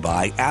 Brought to you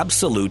by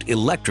Absolute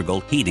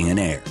Electrical Heating and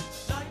Air.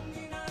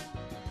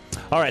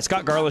 All right,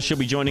 Scott Garlish should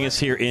be joining us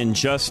here in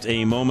just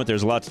a moment.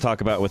 There's a lot to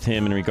talk about with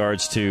him in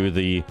regards to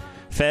the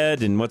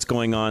Fed and what's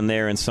going on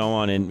there and so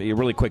on. And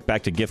really quick,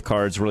 back to gift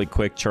cards really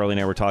quick. Charlie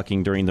and I were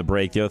talking during the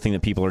break. The other thing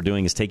that people are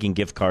doing is taking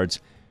gift cards,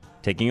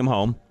 taking them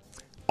home,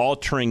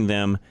 altering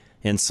them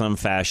in some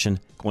fashion,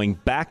 going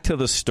back to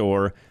the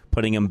store,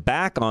 putting them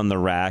back on the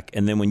rack,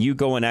 and then when you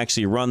go and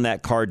actually run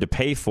that card to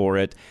pay for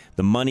it,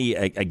 the money,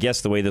 I guess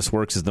the way this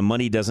works is the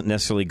money doesn't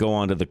necessarily go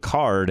onto the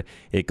card,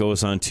 it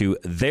goes onto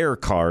their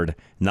card,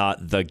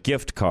 not the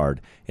gift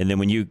card. And then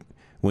when you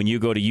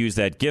go to use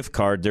that gift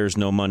card, there's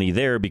no money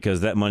there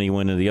because that money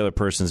went into the other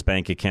person's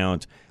bank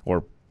account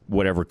or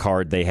whatever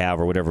card they have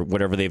or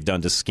whatever they've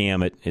done to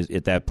scam it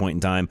at that point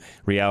in time.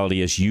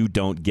 Reality is you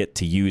don't get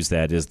to use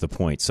that is the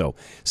point. So,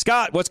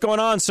 Scott, what's going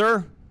on,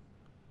 sir?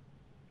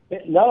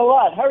 Not a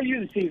lot. How are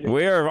you this evening?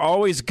 We are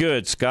always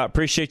good, Scott.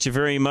 Appreciate you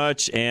very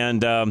much.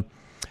 And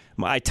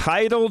I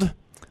titled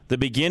the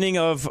beginning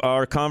of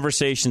our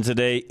conversation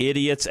today,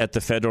 Idiots at the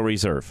Federal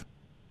Reserve.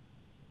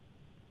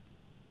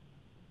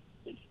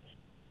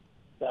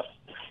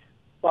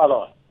 Spot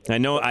on. I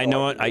know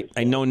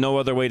no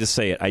other way to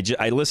say it.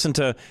 I listened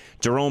to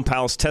Jerome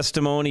Powell's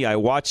testimony. I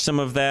watched some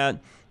of that,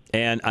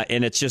 and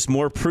it's just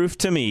more proof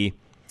to me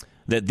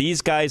that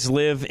these guys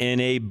live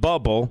in a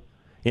bubble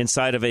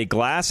inside of a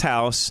glass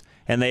house,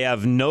 and they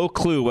have no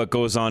clue what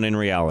goes on in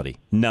reality.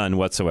 None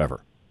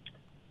whatsoever.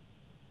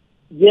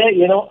 Yeah,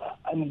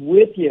 I'm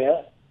with you,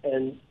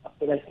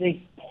 but I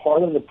think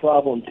part of the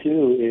problem,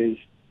 too, is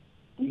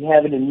we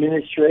have an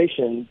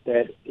administration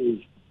that is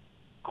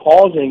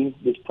causing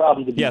this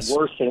problem to be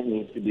worse than it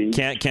needs to be.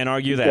 Can't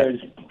argue that.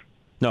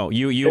 No,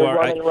 you are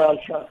running around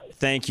trying.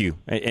 Thank you.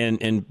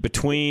 And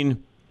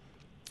between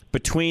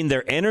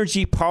their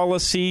energy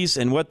policies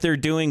and what they're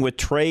doing with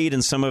trade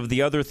and some of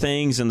the other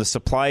things and the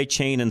supply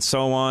chain and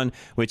so on,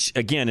 which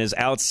again is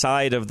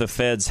outside of the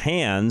Fed's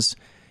hands,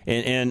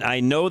 and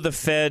I know the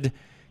Fed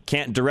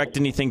can't direct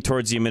anything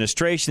towards the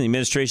administration. The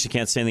administration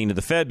can't say anything to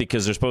the Fed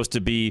because they're supposed to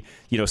be,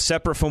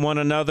 separate from one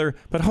another.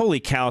 But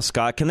holy cow,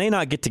 Scott, can they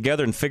not get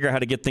together and figure out how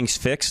to get things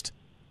fixed?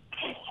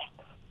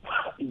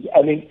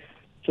 I mean,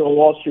 so on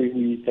Wall Street,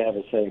 we used to have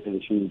a saying for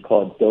this. We would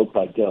call it dope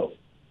by dope.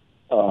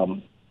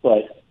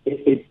 But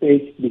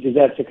it's because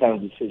that's the kind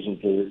of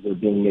decisions that are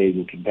being made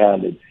and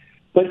compounded.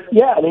 But,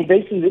 yeah, I mean,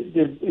 basically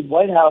the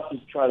White House is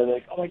trying to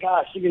make, oh, my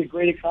gosh, look at the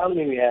great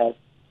economy we have.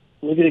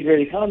 Look at a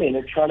great economy, and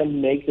they're trying to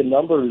make the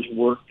numbers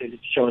work that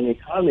it's showing the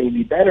economy to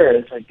be better. And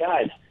it's like,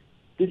 guys,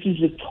 this is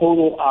the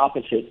total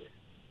opposite.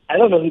 I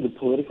don't know who the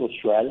political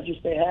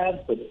strategist they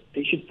have, but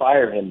they should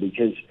fire him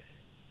because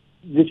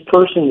this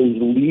person is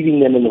leading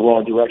them in the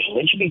wrong direction.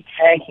 They should be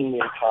tanking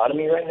the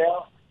economy right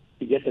now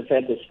to get the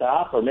Fed to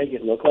stop or make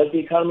it look like the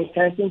economy's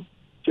tanking.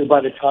 So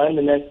by the time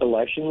the next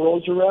election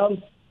rolls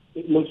around,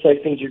 it looks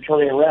like things are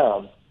turning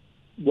around.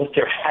 What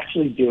they're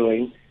actually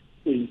doing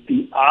is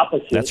the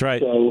opposite. That's right.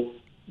 So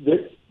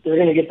they're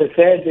going to get the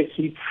Fed to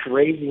keep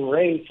raising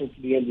rates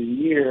until the end of the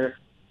year,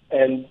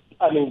 and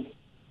I mean,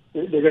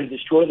 they're going to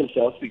destroy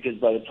themselves because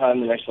by the time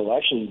the next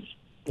elections,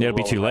 it'll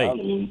be too late. I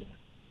mean,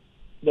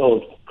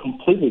 they'll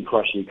completely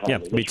crush the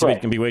economy. Yeah,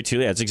 it can be way too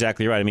late. That's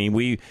exactly right. I mean,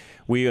 we,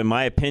 in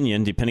my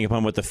opinion, depending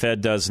upon what the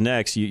Fed does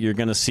next, you're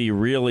going to see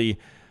really,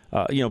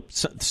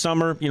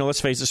 summer.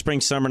 Let's face it, spring,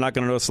 summer, not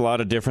going to notice a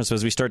lot of difference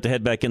as we start to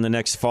head back in the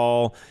next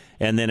fall,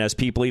 and then as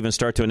people even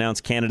start to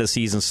announce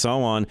candidacies and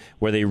so on,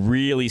 where they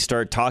really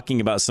start talking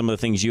about some of the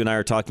things you and I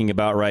are talking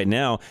about right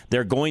now,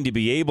 they're going to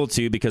be able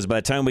to, because by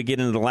the time we get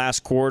into the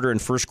last quarter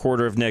and first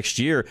quarter of next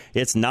year,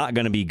 it's not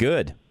going to be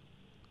good.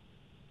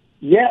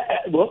 Yeah,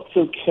 well,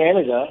 so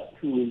Canada,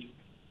 who was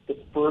the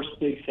first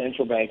big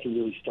central bank to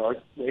really start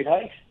rate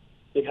hikes,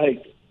 they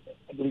hiked,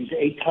 I believe,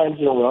 8 times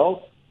in a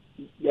row.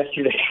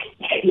 Yesterday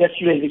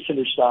they said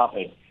they're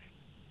stopping.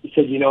 They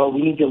said,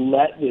 we need to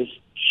let this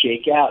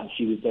shake out and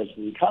see what it does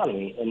to the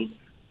economy. And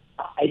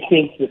I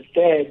think the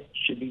Fed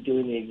should be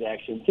doing the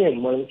exact same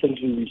thing. One of the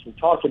things we recently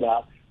talked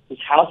about was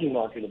housing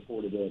market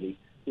affordability.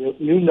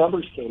 New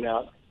numbers came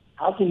out.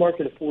 Housing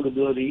market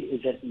affordability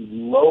is at the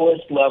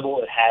lowest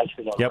level it has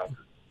been on record.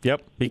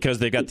 Yep, because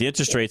they got the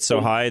interest rates so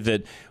high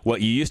that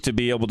what you used to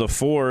be able to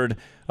afford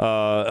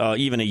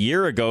even a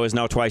year ago is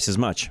now twice as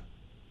much.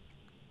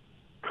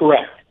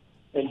 Correct.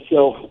 And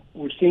so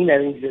we're seeing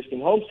that in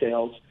existing home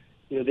sales.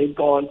 They've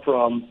gone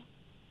from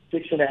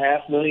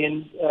 6.5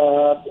 million,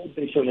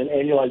 based on an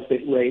annualized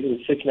rate, it was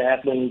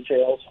 6.5 million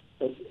sales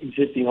of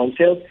existing home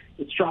sales.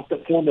 It's dropped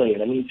to 4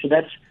 million. I mean, so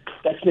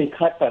that's been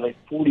cut by like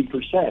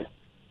 40%.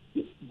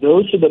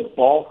 Those are the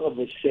bulk of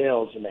the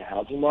sales in the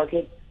housing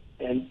market.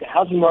 And the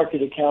housing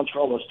market accounts for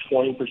almost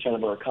 20%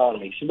 of our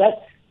economy. So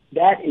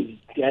that is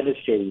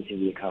devastating to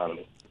the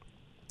economy.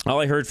 All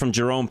I heard from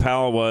Jerome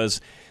Powell was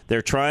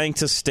they're trying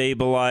to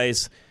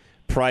stabilize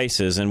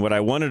prices. And what I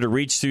wanted to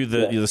reach through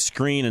the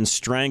screen and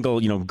strangle,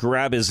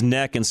 grab his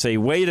neck and say,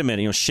 wait a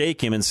minute,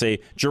 shake him and say,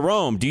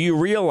 Jerome, do you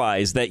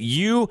realize that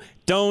you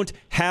don't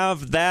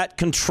have that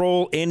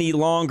control any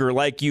longer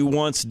like you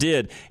once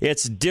did?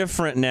 It's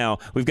different now.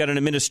 We've got an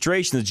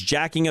administration that's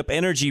jacking up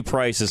energy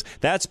prices.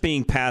 That's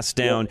being passed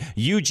down. Yeah.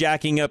 You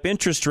jacking up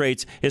interest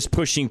rates is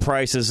pushing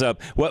prices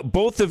up. What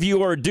both of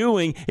you are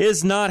doing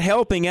is not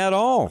helping at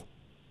all.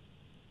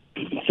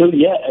 So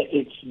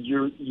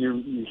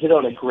you hit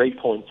on a great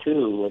point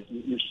too. Like,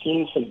 you're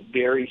seeing some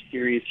very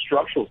serious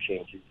structural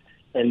changes,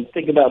 and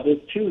think about this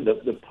too: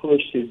 the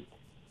push to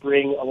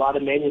bring a lot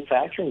of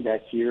manufacturing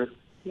back here.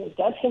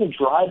 That's going to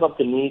drive up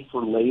the need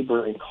for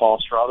labor and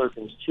costs for other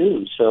things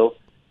too. So,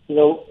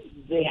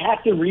 they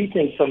have to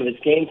rethink some of this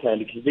game plan,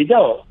 because if they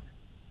don't,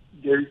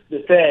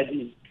 the Fed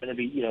is going to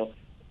be,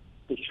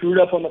 they screwed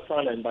up on the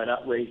front end by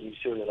not raising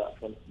soon enough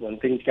when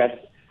things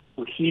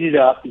were heated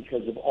up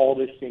because of all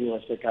this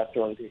stimulus that got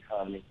thrown at the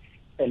economy.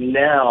 And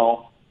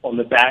now, on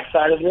the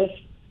backside of this,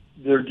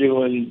 they're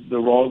doing the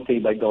wrong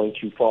thing by going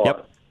too far.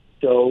 Yep.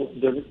 So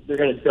they're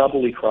going to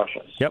doubly crush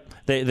us. Yep.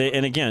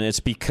 And again,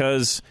 it's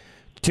because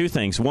two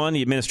things. One,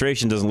 the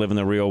administration doesn't live in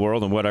the real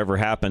world, and whatever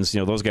happens,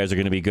 those guys are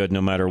going to be good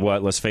no matter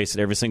what. Let's face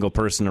it, every single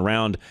person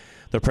around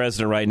the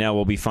president right now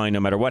will be fine no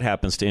matter what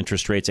happens to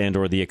interest rates and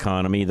or the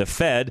economy. The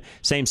Fed,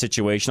 same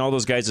situation. All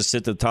those guys that sit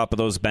at the top of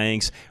those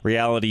banks,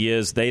 reality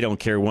is they don't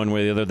care one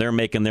way or the other. They're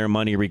making their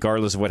money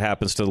regardless of what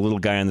happens to the little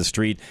guy on the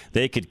street.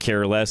 They could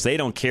care less. They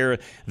don't care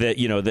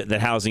that that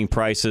housing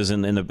prices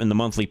and the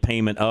monthly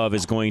payment of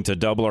is going to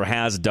double or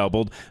has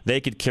doubled. They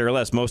could care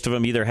less. Most of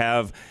them either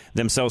have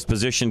themselves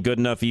positioned good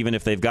enough, even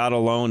if they've got a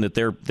loan, that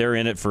they're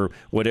in it for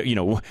what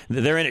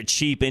they're in it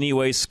cheap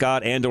anyway,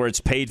 Scott, and or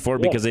it's paid for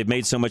because they've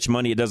made so much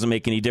money it doesn't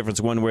make any difference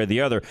one way or the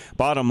other.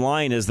 Bottom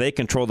line is they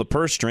control the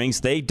purse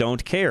strings. They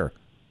don't care.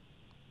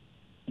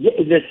 Yeah,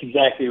 that's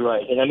exactly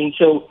right. And I mean,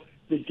 so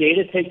the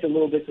data takes a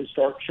little bit to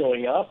start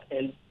showing up.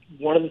 And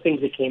one of the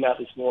things that came out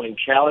this morning,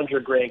 Challenger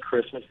Gray and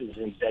Christmas is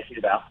an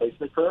executive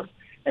outplacement firm,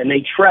 and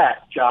they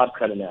track job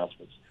cut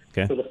announcements.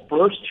 Okay. For the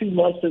first 2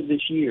 months of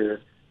this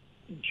year,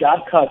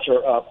 job cuts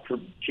are up for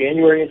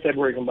January and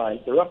February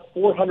combined. They're up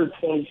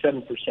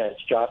 427%.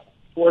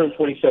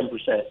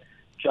 427%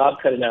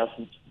 job cut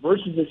announcements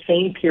versus the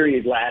same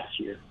period last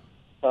year.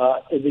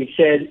 They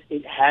said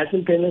it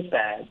hasn't been as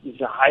bad. It's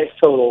the highest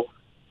total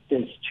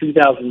since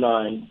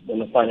 2009, when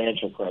the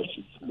financial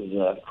crisis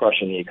was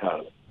crushing the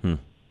economy.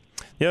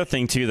 The other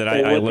thing too that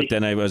I looked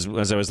at,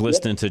 as I was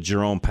listening to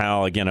Jerome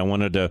Powell again, I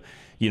wanted to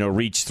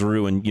reach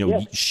through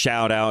and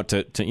shout out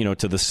to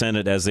the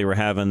Senate as they were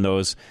having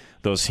those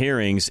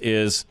hearings,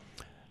 is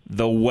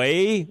the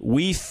way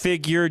we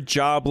figure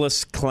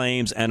jobless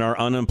claims and our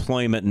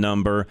unemployment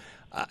number.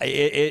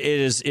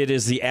 It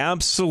is the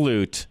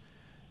absolute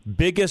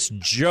biggest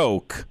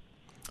joke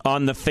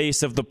on the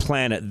face of the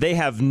planet. They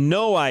have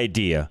no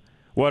idea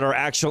what our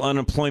actual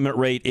unemployment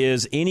rate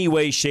is, any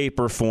way, shape,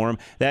 or form.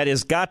 That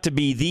has got to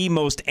be the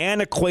most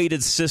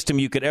antiquated system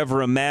you could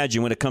ever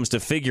imagine when it comes to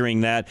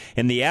figuring that.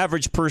 And the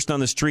average person on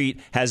the street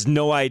has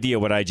no idea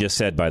what I just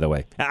said, by the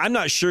way. I'm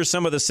not sure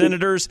some of the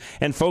senators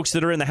and folks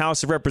that are in the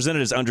House of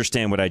Representatives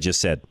understand what I just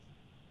said.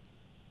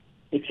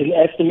 It's an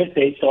estimate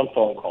based on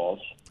phone calls.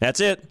 That's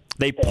it.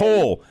 They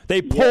poll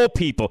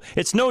people.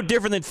 It's no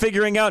different than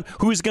figuring out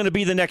who's going to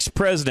be the next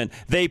president.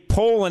 They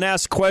poll and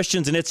ask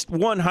questions, and it's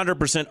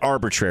 100%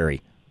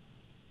 arbitrary.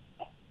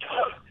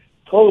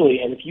 Totally.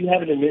 And if you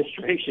have an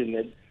administration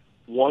that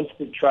wants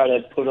to try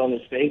to put on the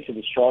face of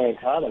a strong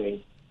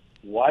economy,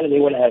 why do they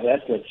want to have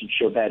estimates that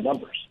show bad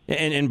numbers?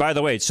 And by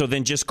the way, so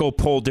then just go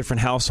poll different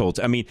households.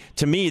 I mean,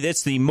 to me,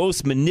 that's the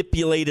most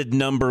manipulated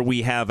number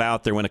we have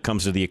out there when it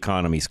comes to the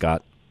economy,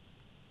 Scott.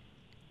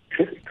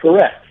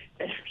 Correct.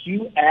 If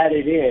you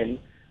added in,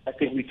 I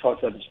think we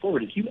talked about this before,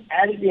 but if you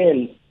added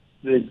in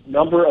the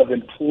number of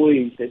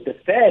employees that the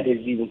Fed has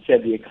even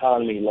said the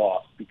economy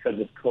lost because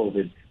of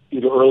COVID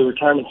due to early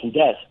retirements and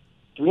deaths,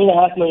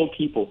 3.5 million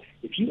people,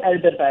 if you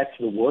added that back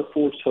to the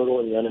workforce total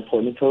and the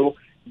unemployment total,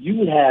 you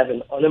would have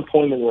an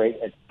unemployment rate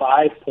at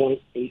 5.8%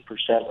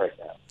 right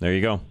now. There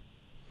you go.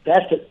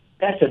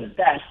 That's a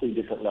vastly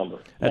different number.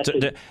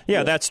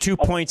 That's 2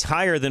 points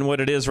higher than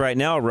what it is right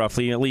now,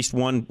 roughly. At least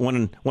one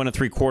and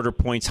 3/4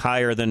 points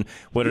higher than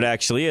what it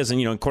actually is. And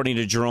according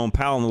to Jerome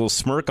Powell, and a little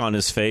smirk on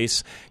his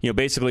face,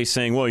 basically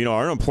saying, well,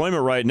 our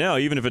unemployment right now,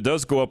 even if it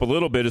does go up a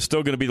little bit, is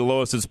still going to be the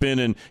lowest it's been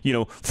in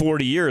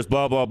 40 years.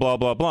 Blah blah blah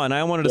blah blah. And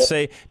I wanted to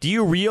say, do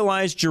you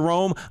realize,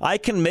 Jerome? I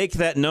can make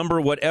that number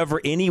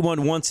whatever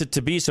anyone wants it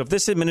to be. So if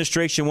this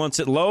administration wants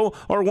it low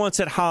or wants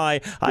it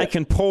high, I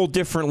can poll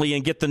differently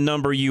and get the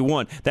number you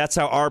want. That's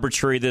how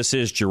arbitrary this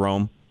is,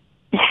 Jerome.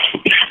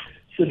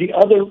 So the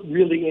other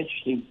really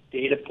interesting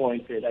data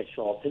point that I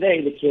saw today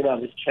that came out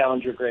of this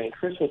Challenger Grain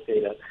Christmas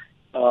data,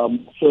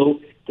 so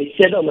they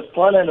said on the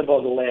front end of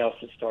all the layoffs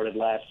that started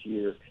last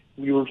year,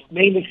 we were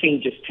mainly seeing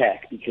just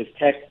tech because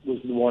tech was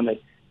the one that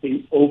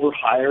they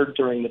overhired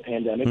during the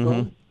pandemic.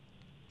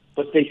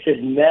 But they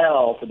said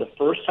now, for the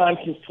first time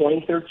since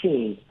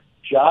 2013,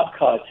 job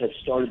cuts have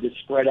started to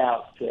spread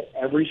out to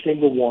every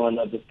single one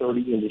of the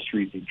 30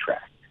 industries they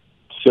track.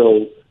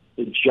 So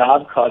the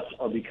job cuts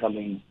are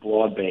becoming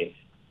broad-based.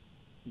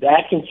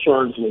 That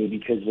concerns me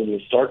because when you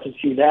start to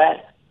see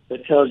that,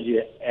 that tells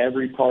you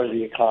every part of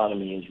the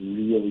economy is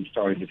really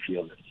starting to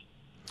feel this.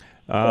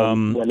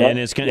 And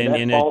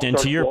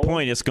to your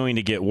point, it's going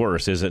to get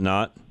worse, is it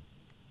not?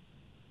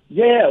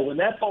 Yeah, when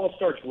that ball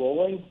starts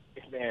rolling,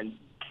 man,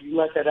 you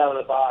let that out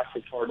of the box,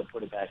 it's hard to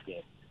put it back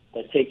in.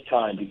 That takes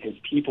time because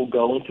people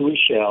go into a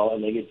shell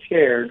and they get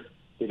scared.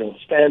 They don't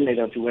spend, they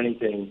don't do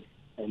anything,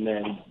 and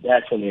then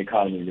that's when the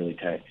economy really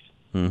tanks.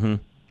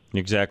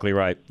 Exactly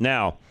right.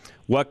 Now,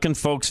 what can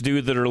folks do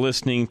that are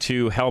listening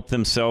to help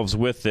themselves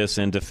with this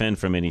and defend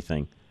from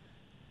anything?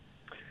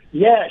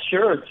 Yeah,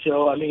 sure.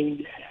 So, I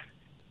mean,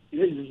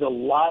 there's a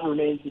lot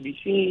remains to be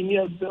seen.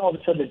 All of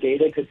a sudden the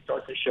data could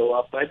start to show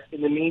up. But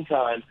in the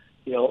meantime,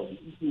 you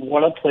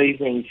want to play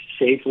things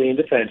safely and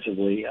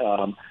defensively.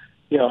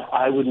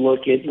 I would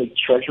look at like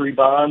Treasury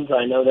bonds.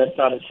 I know that's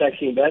not a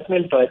sexy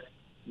investment, but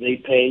you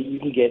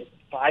can get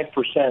 5%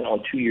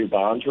 on 2-year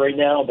bonds right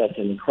now. That's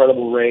an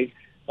incredible rate.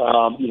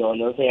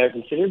 Another thing I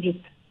consider just,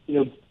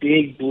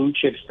 big blue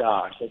chip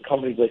stocks, like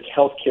companies like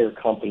healthcare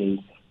companies.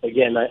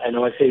 Again, I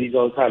know I say these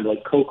all the time,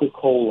 like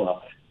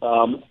Coca-Cola,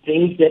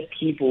 things that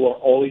people are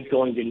always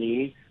going to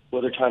need,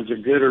 whether times are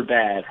good or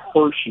bad.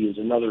 Hershey is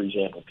another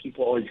example.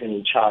 People are always going to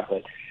need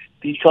chocolate.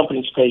 These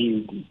companies pay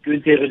you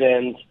good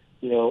dividends.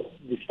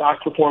 The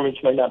stock performance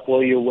might not blow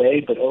you away,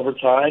 but over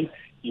time,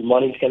 your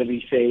money's going to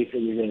be safe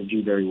and you're going to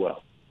do very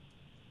well.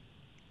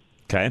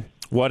 Okay.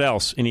 What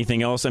else?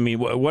 Anything else? I mean,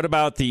 what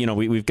about the,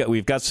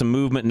 we've got some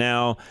movement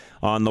now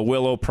on the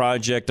Willow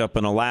project up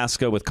in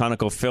Alaska with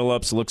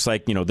ConocoPhillips. It looks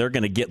like, they're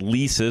going to get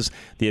leases.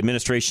 The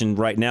administration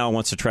right now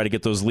wants to try to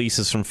get those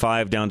leases from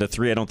 5 down to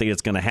 3. I don't think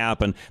it's going to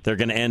happen. They're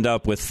going to end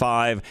up with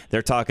 5.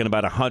 They're talking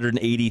about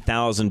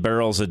 180,000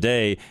 barrels a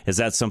day. Is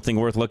that something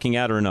worth looking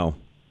at or no?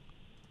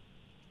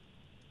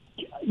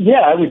 Yeah,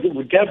 I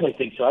would definitely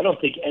think so. I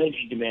don't think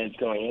energy demand is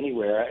going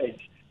anywhere. As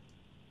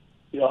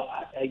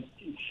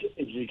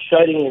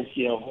exciting as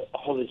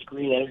all this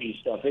green energy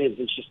stuff is,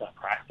 it's just not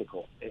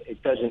practical.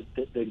 It doesn't.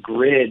 The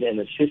grid and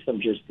the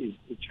system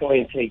it's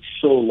going to take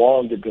so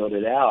long to build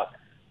it out.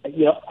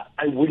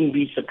 I wouldn't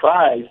be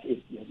surprised if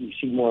you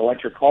see more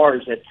electric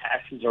cars that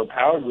taxes our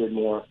power grid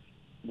more.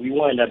 We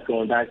wind up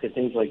going back to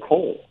things like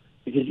coal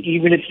because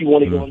even if you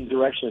want to go in the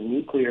direction of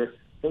nuclear,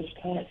 those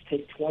plants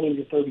take 20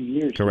 to 30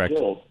 years to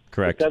build.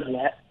 Correct.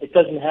 It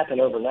doesn't happen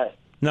overnight.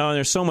 No, and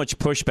there's so much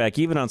pushback,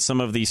 even on some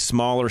of these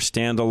smaller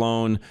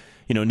standalone,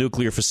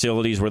 nuclear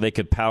facilities where they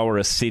could power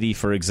a city,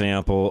 for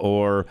example,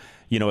 or,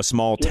 a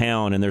small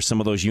town. And there's some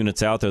of those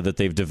units out there that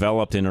they've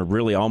developed and are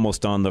really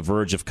almost on the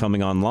verge of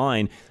coming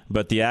online.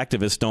 But the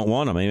activists don't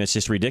want them. I mean, it's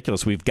just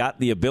ridiculous. We've got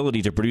the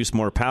ability to produce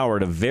more power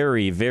at a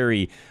very,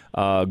 very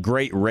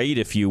great rate,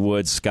 if you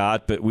would,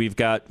 Scott. But we've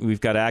got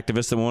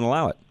activists that won't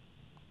allow it.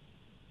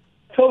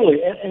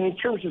 Totally. And in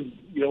terms of,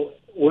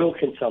 oil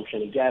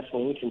consumption and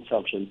gasoline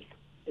consumption,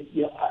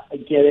 I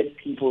get it.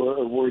 People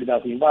are worried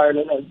about the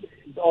environment,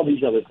 all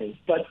these other things,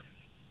 but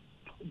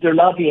they're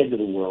not the end of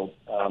the world.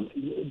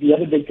 The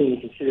other big thing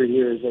to consider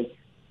here is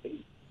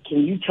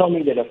can you tell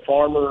me that a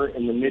farmer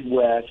in the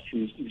Midwest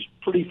who's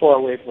pretty far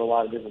away from a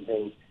lot of different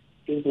things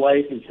his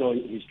life is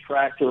going, his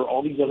tractor,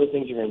 all these other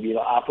things are going to be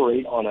able to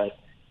operate on an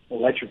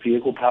electric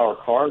vehicle powered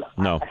car?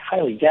 No. I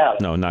highly doubt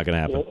it. No, not going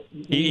to happen.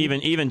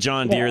 Even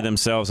John Deere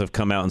themselves have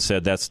come out and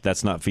said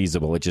that's not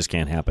feasible. It just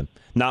can't happen.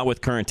 Not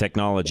with current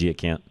technology, it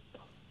can't.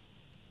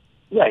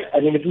 Right. I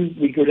mean, if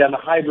we go down the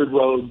hybrid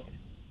road,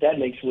 that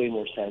makes way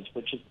more sense.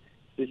 But just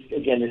this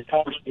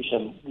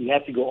conversation, we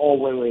have to go all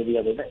one way or the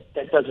other.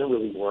 That doesn't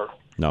really work.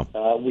 No.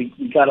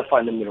 We got to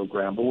find the middle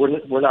ground, but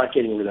we're not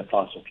getting rid of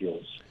fossil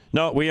fuels.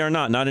 No, we are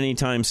not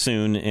anytime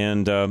soon.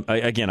 And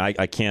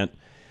I can't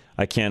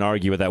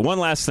argue with that. One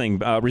last thing.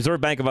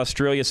 Reserve Bank of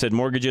Australia said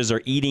mortgages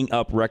are eating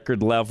up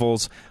record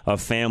levels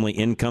of family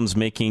incomes,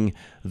 making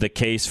the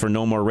case for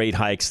no more rate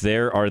hikes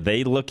there. Are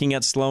they looking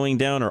at slowing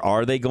down, or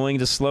are they going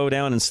to slow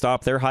down and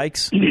stop their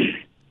hikes?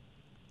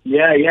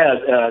 Yeah.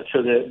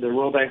 So the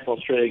Royal Bank of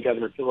Australia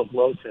Governor Philip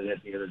Lowe said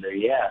that the other day.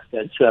 Yeah,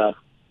 that's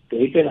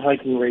they've been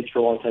hiking rates for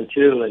a long time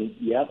too, and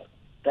yep,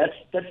 that's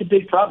a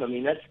big problem. I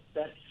mean, that's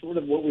sort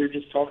of what we were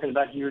just talking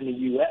about here in the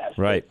U.S.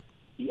 Right.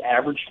 The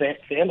average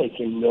family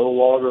can no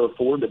longer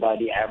afford to buy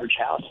the average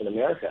house in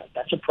America.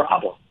 That's a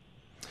problem.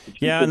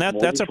 Yeah, and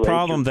that's a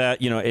problem that,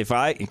 if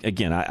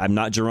I'm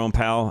not Jerome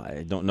Powell.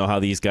 I don't know how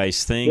these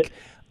guys think.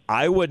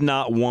 I would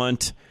not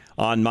want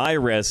on my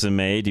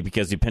resume,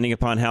 because depending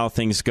upon how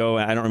things go,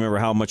 I don't remember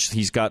how much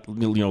he's got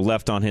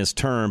left on his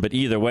term, but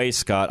either way,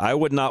 Scott, I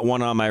would not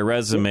want on my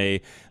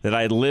resume that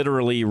I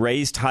literally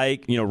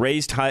hiked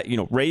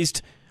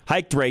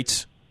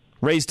rates,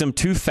 raised them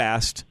too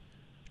fast,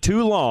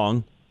 too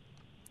long,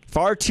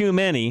 far too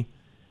many,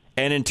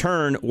 and in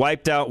turn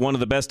wiped out one of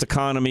the best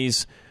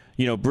economies,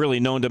 really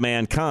known to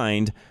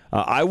mankind.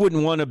 I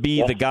wouldn't want to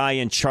be the guy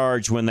in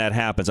charge when that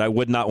happens. I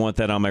would not want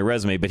that on my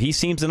resume, but he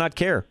seems to not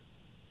care.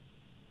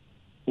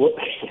 Well,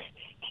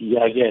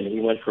 yeah, again, he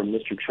went from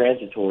Mr.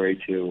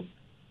 Transitory to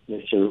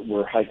Mr.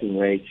 We're hiking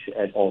rates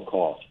at all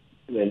costs.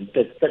 And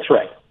that's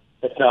right.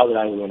 That's not what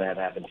I would want to have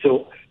happen.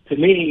 So, to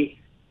me,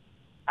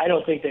 I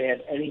don't think they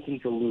have anything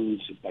to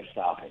lose by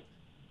stopping.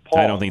 Paul,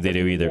 I don't think they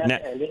do either. Now,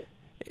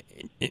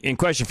 in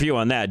question for you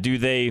on that,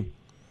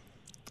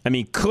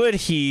 could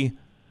he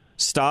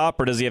stop,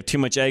 or does he have too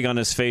much egg on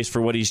his face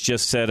for what he's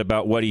just said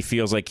about what he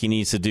feels like he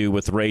needs to do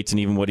with rates, and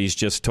even what he's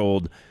just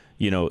told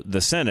the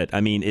Senate?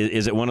 I mean,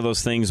 is it one of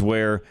those things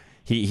where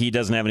he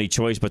doesn't have any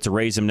choice but to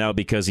raise them now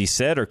because he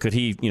said, or could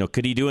he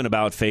do an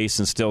about face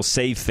and still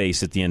save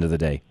face at the end of the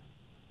day?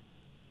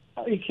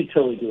 He could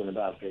totally do an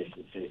about face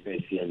and save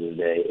face at the end of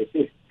the day.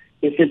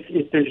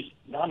 If there's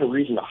not a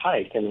reason to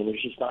hike,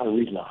 there's just not a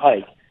reason to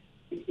hike.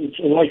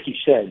 And like you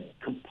said,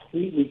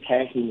 completely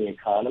tanking the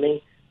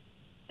economy,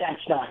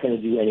 that's not going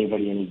to do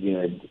anybody any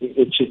good.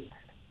 It's just,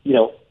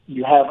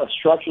 you have a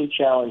structurally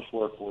challenged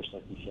workforce,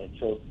 like you said.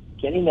 So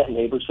getting that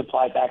labor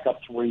supply back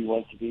up to where you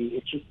want it to be,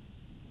 it's just,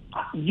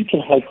 you can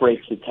hike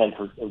rates to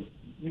 10%.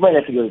 You might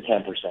have to go to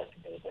 10% to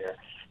get there.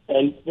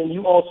 And then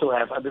you also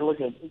have, I've been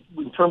looking at,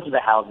 in terms of the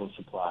housing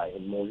supply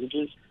and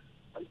mortgages,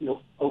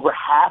 over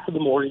half of the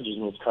mortgages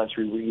in this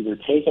country were either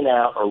taken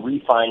out or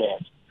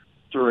refinanced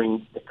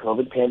during the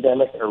COVID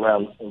pandemic,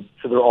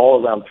 so they're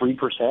all around 3%.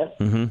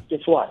 Mm-hmm.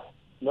 Guess what?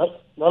 None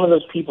of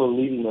those people are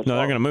leaving those. No,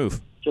 they're going to move.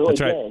 So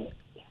that's again, right.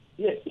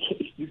 Yeah,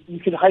 you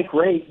could hike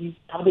rate. You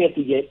probably have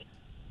to get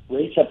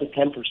rates up to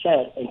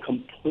 10% and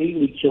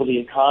completely kill the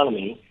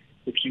economy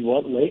if you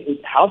want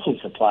housing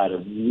supply to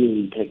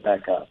really pick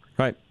back up.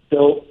 Right.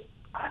 So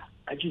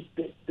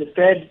the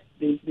Fed,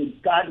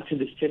 they've gotten to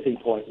this tipping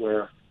point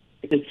where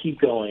if they keep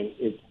going,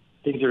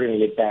 things are going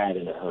to get bad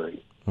in a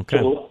hurry. Okay.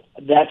 So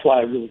that's why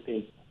I really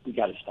think we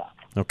got to stop.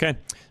 Okay.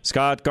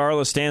 Scott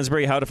Garla,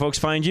 Stansberry, how do folks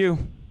find you?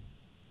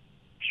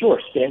 Sure,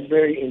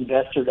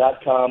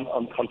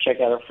 StansberryInvestor.com. Come check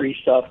out our free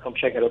stuff. Come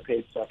check out our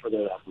paid stuff for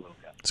the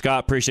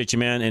Scott, appreciate you,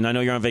 man. And I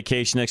know you're on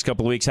vacation next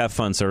couple of weeks. Have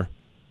fun, sir.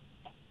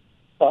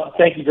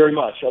 Thank you very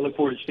much. I look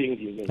forward to speaking with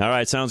you again. All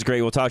right, sounds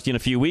great. We'll talk to you in a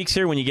few weeks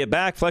here when you get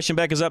back. Flesh and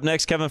Beck is up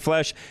next. Kevin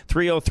Flesh,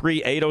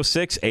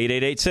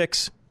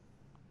 303-806-8886.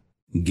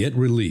 Get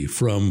relief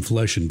from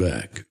Flesh and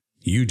Beck.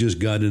 You just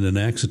got in an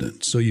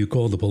accident, so you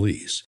call the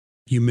police.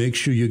 You make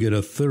sure you get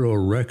a thorough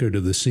record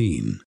of the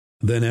scene.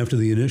 Then after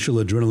the initial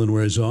adrenaline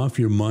wears off,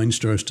 your mind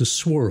starts to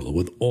swirl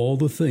with all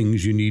the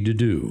things you need to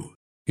do.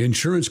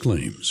 Insurance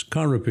claims,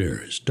 car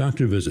repairs,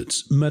 doctor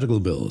visits, medical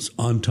bills,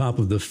 on top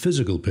of the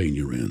physical pain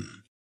you're in.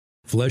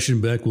 Flesh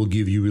and Beck will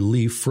give you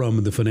relief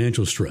from the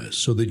financial stress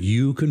so that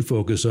you can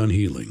focus on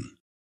healing.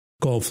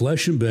 Call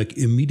Flesh and Beck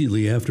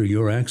immediately after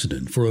your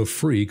accident for a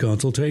free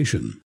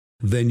consultation.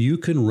 Then you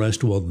can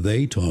rest while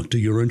they talk to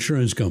your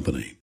insurance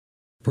company.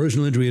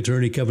 Personal injury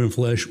attorney Kevin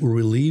Flesh will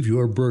relieve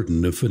your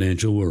burden of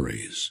financial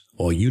worries.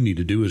 All you need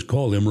to do is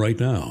call him right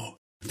now.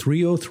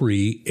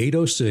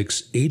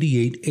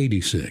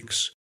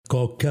 303-806-8886.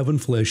 Call Kevin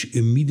Flesh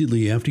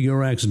immediately after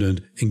your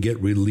accident and get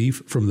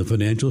relief from the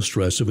financial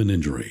stress of an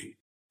injury.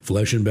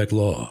 Flesh and Beck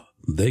Law.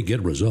 They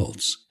get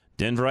results.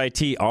 Denver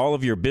IT, all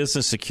of your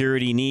business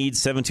security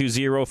needs,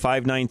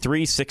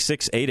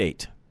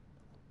 720-593-6688.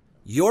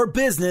 Your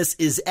business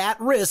is at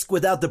risk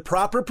without the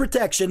proper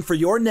protection for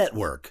your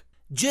network.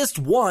 Just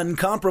one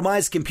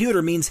compromised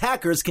computer means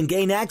hackers can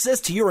gain access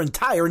to your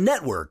entire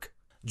network.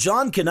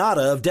 John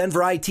Kanata of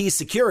Denver IT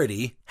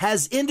Security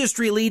has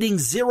industry-leading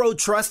Zero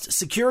Trust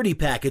security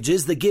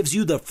packages that gives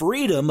you the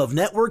freedom of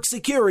network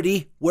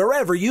security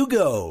wherever you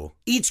go.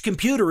 Each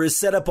computer is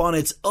set up on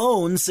its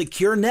own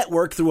secure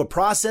network through a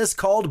process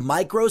called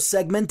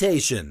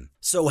microsegmentation,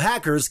 so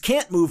hackers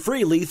can't move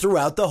freely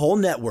throughout the whole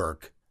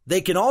network.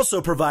 They can also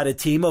provide a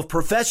team of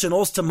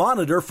professionals to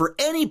monitor for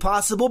any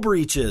possible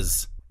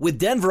breaches. With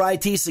Denver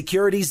IT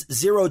Security's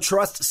Zero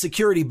Trust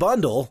Security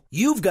Bundle,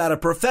 you've got a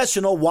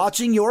professional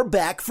watching your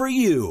back for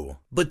you.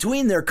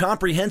 Between their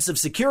comprehensive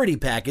security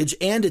package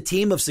and a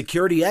team of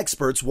security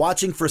experts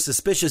watching for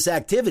suspicious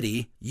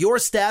activity, your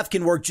staff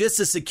can work just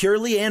as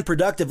securely and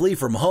productively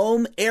from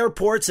home,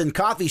 airports, and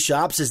coffee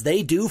shops as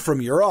they do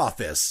from your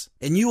office.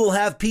 And you will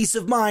have peace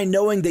of mind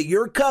knowing that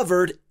you're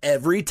covered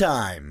every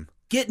time.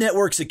 Get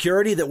network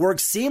security that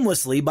works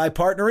seamlessly by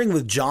partnering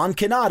with John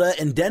Kanata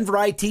and Denver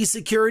IT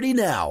Security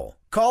now.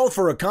 Call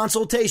for a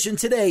consultation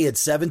today at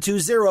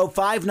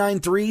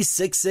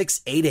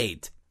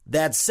 720-593-6688.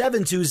 That's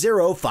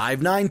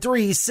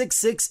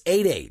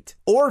 720-593-6688.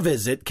 Or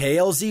visit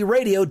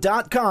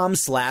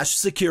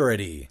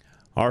klzradio.com/security.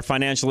 Our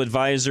financial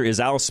advisor is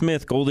Al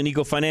Smith, Golden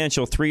Eagle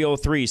Financial,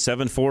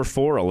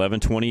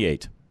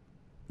 303-744-1128.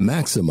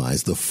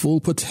 Maximize the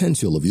full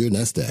potential of your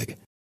nest egg.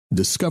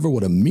 Discover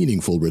what a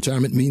meaningful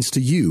retirement means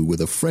to you with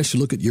a fresh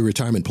look at your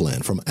retirement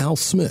plan from Al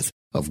Smith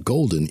of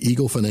Golden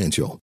Eagle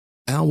Financial.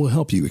 Al will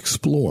help you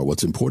explore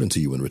what's important to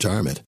you in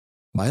retirement.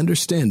 By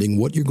understanding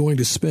what you're going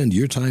to spend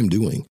your time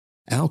doing,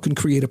 Al can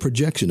create a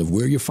projection of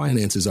where your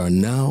finances are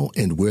now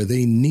and where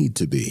they need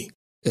to be.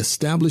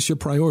 Establish your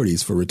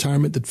priorities for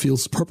retirement that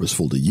feels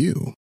purposeful to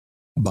you.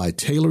 By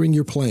tailoring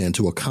your plan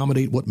to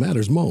accommodate what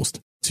matters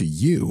most to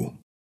you.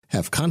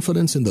 Have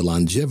confidence in the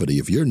longevity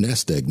of your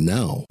nest egg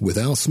now with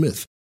Al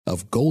Smith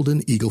of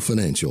Golden Eagle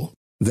Financial.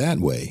 That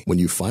way, when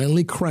you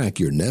finally crack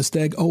your nest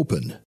egg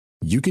open,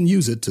 you can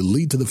use it to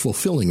lead to the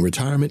fulfilling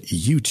retirement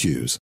you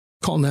choose.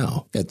 Call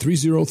now at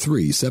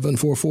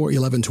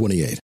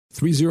 303-744-1128,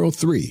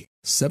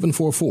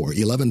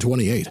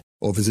 303-744-1128,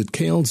 or visit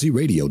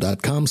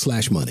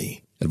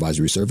klzradio.com/money.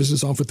 Advisory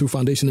services offered through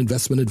Foundation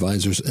Investment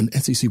Advisors, an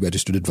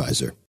SEC-registered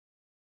advisor.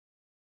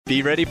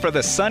 Be ready for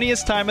the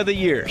sunniest time of the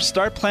year.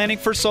 Start planning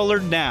for solar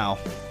now.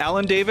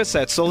 Alan Davis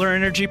at Solar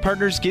Energy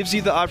Partners gives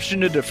you the option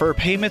to defer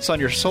payments on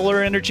your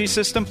solar energy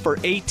system for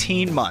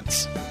 18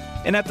 months.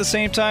 And at the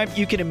same time,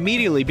 you can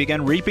immediately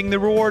begin reaping the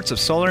rewards of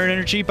solar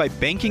energy by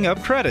banking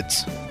up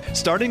credits.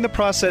 Starting the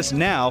process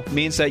now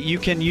means that you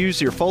can use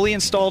your fully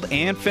installed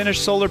and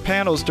finished solar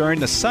panels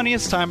during the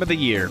sunniest time of the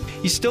year.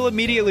 You still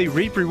immediately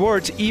reap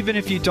rewards even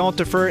if you don't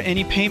defer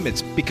any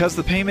payments, because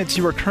the payments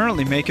you are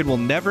currently making will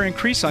never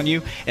increase on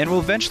you and will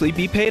eventually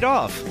be paid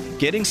off.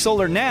 Getting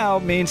solar now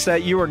means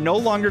that you are no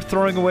longer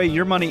throwing away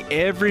your money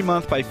every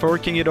month by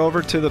forking it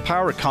over to the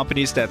power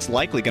companies that's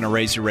likely going to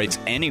raise your rates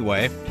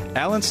anyway.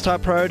 Alan's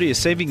top priority is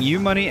saving you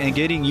money and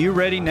getting you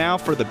ready now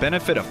for the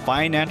benefit of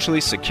financially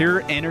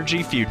secure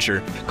energy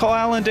future. Call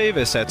Alan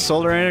Davis at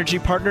Solar Energy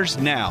Partners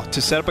now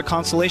to set up a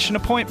consultation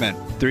appointment.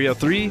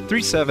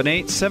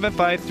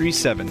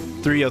 303-378-7537,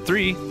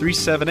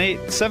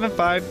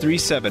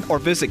 303-378-7537, or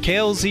visit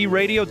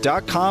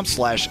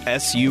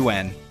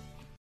klzradio.com/sun.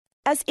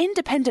 As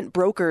independent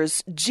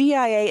brokers,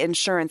 GIA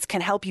Insurance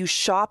can help you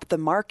shop the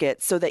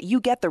market so that you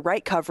get the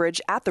right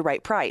coverage at the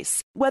right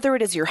price. Whether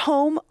it is your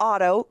home,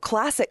 auto,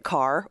 classic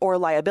car, or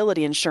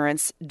liability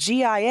insurance,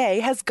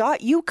 GIA has got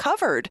you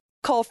covered.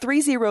 Call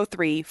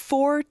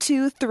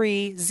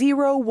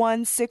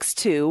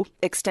 303-423-0162,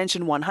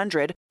 extension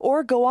 100,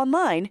 or go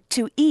online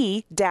to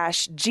e-gia.com.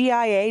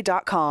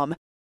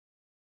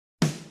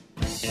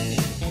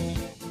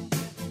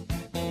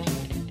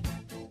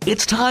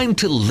 It's time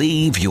to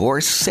leave your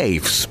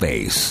safe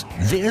space.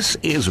 This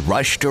is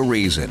Rush to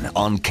Reason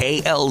on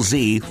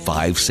KLZ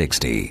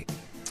 560.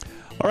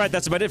 All right,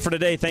 that's about it for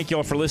today. Thank you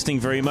all for listening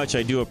very much.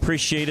 I do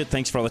appreciate it.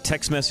 Thanks for all the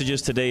text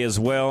messages today as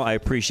well. I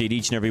appreciate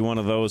each and every one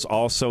of those.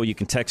 Also, you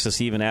can text us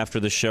even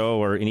after the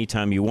show or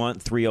anytime you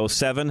want.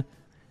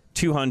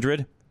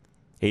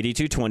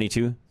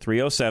 307-200-8222.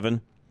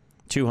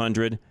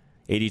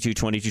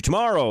 307-200-8222.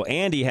 Tomorrow,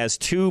 Andy has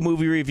 2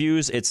 movie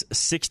reviews. It's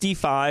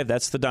 65,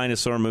 that's the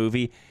dinosaur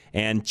movie,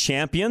 and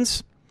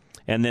Champions.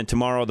 And then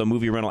tomorrow, the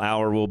movie rental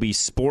hour will be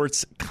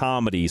sports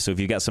comedy. So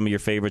if you've got some of your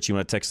favorites, you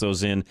want to text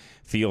those in,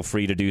 feel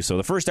free to do so.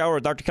 The first hour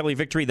of Dr. Kelly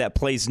Victory, that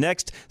plays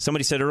next.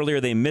 Somebody said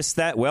earlier they missed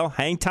that. Well,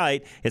 hang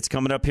tight. It's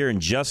coming up here in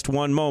just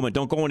one moment.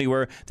 Don't go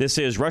anywhere. This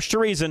is Rush to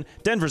Reason,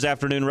 Denver's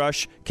Afternoon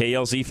Rush,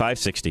 KLZ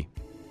 560.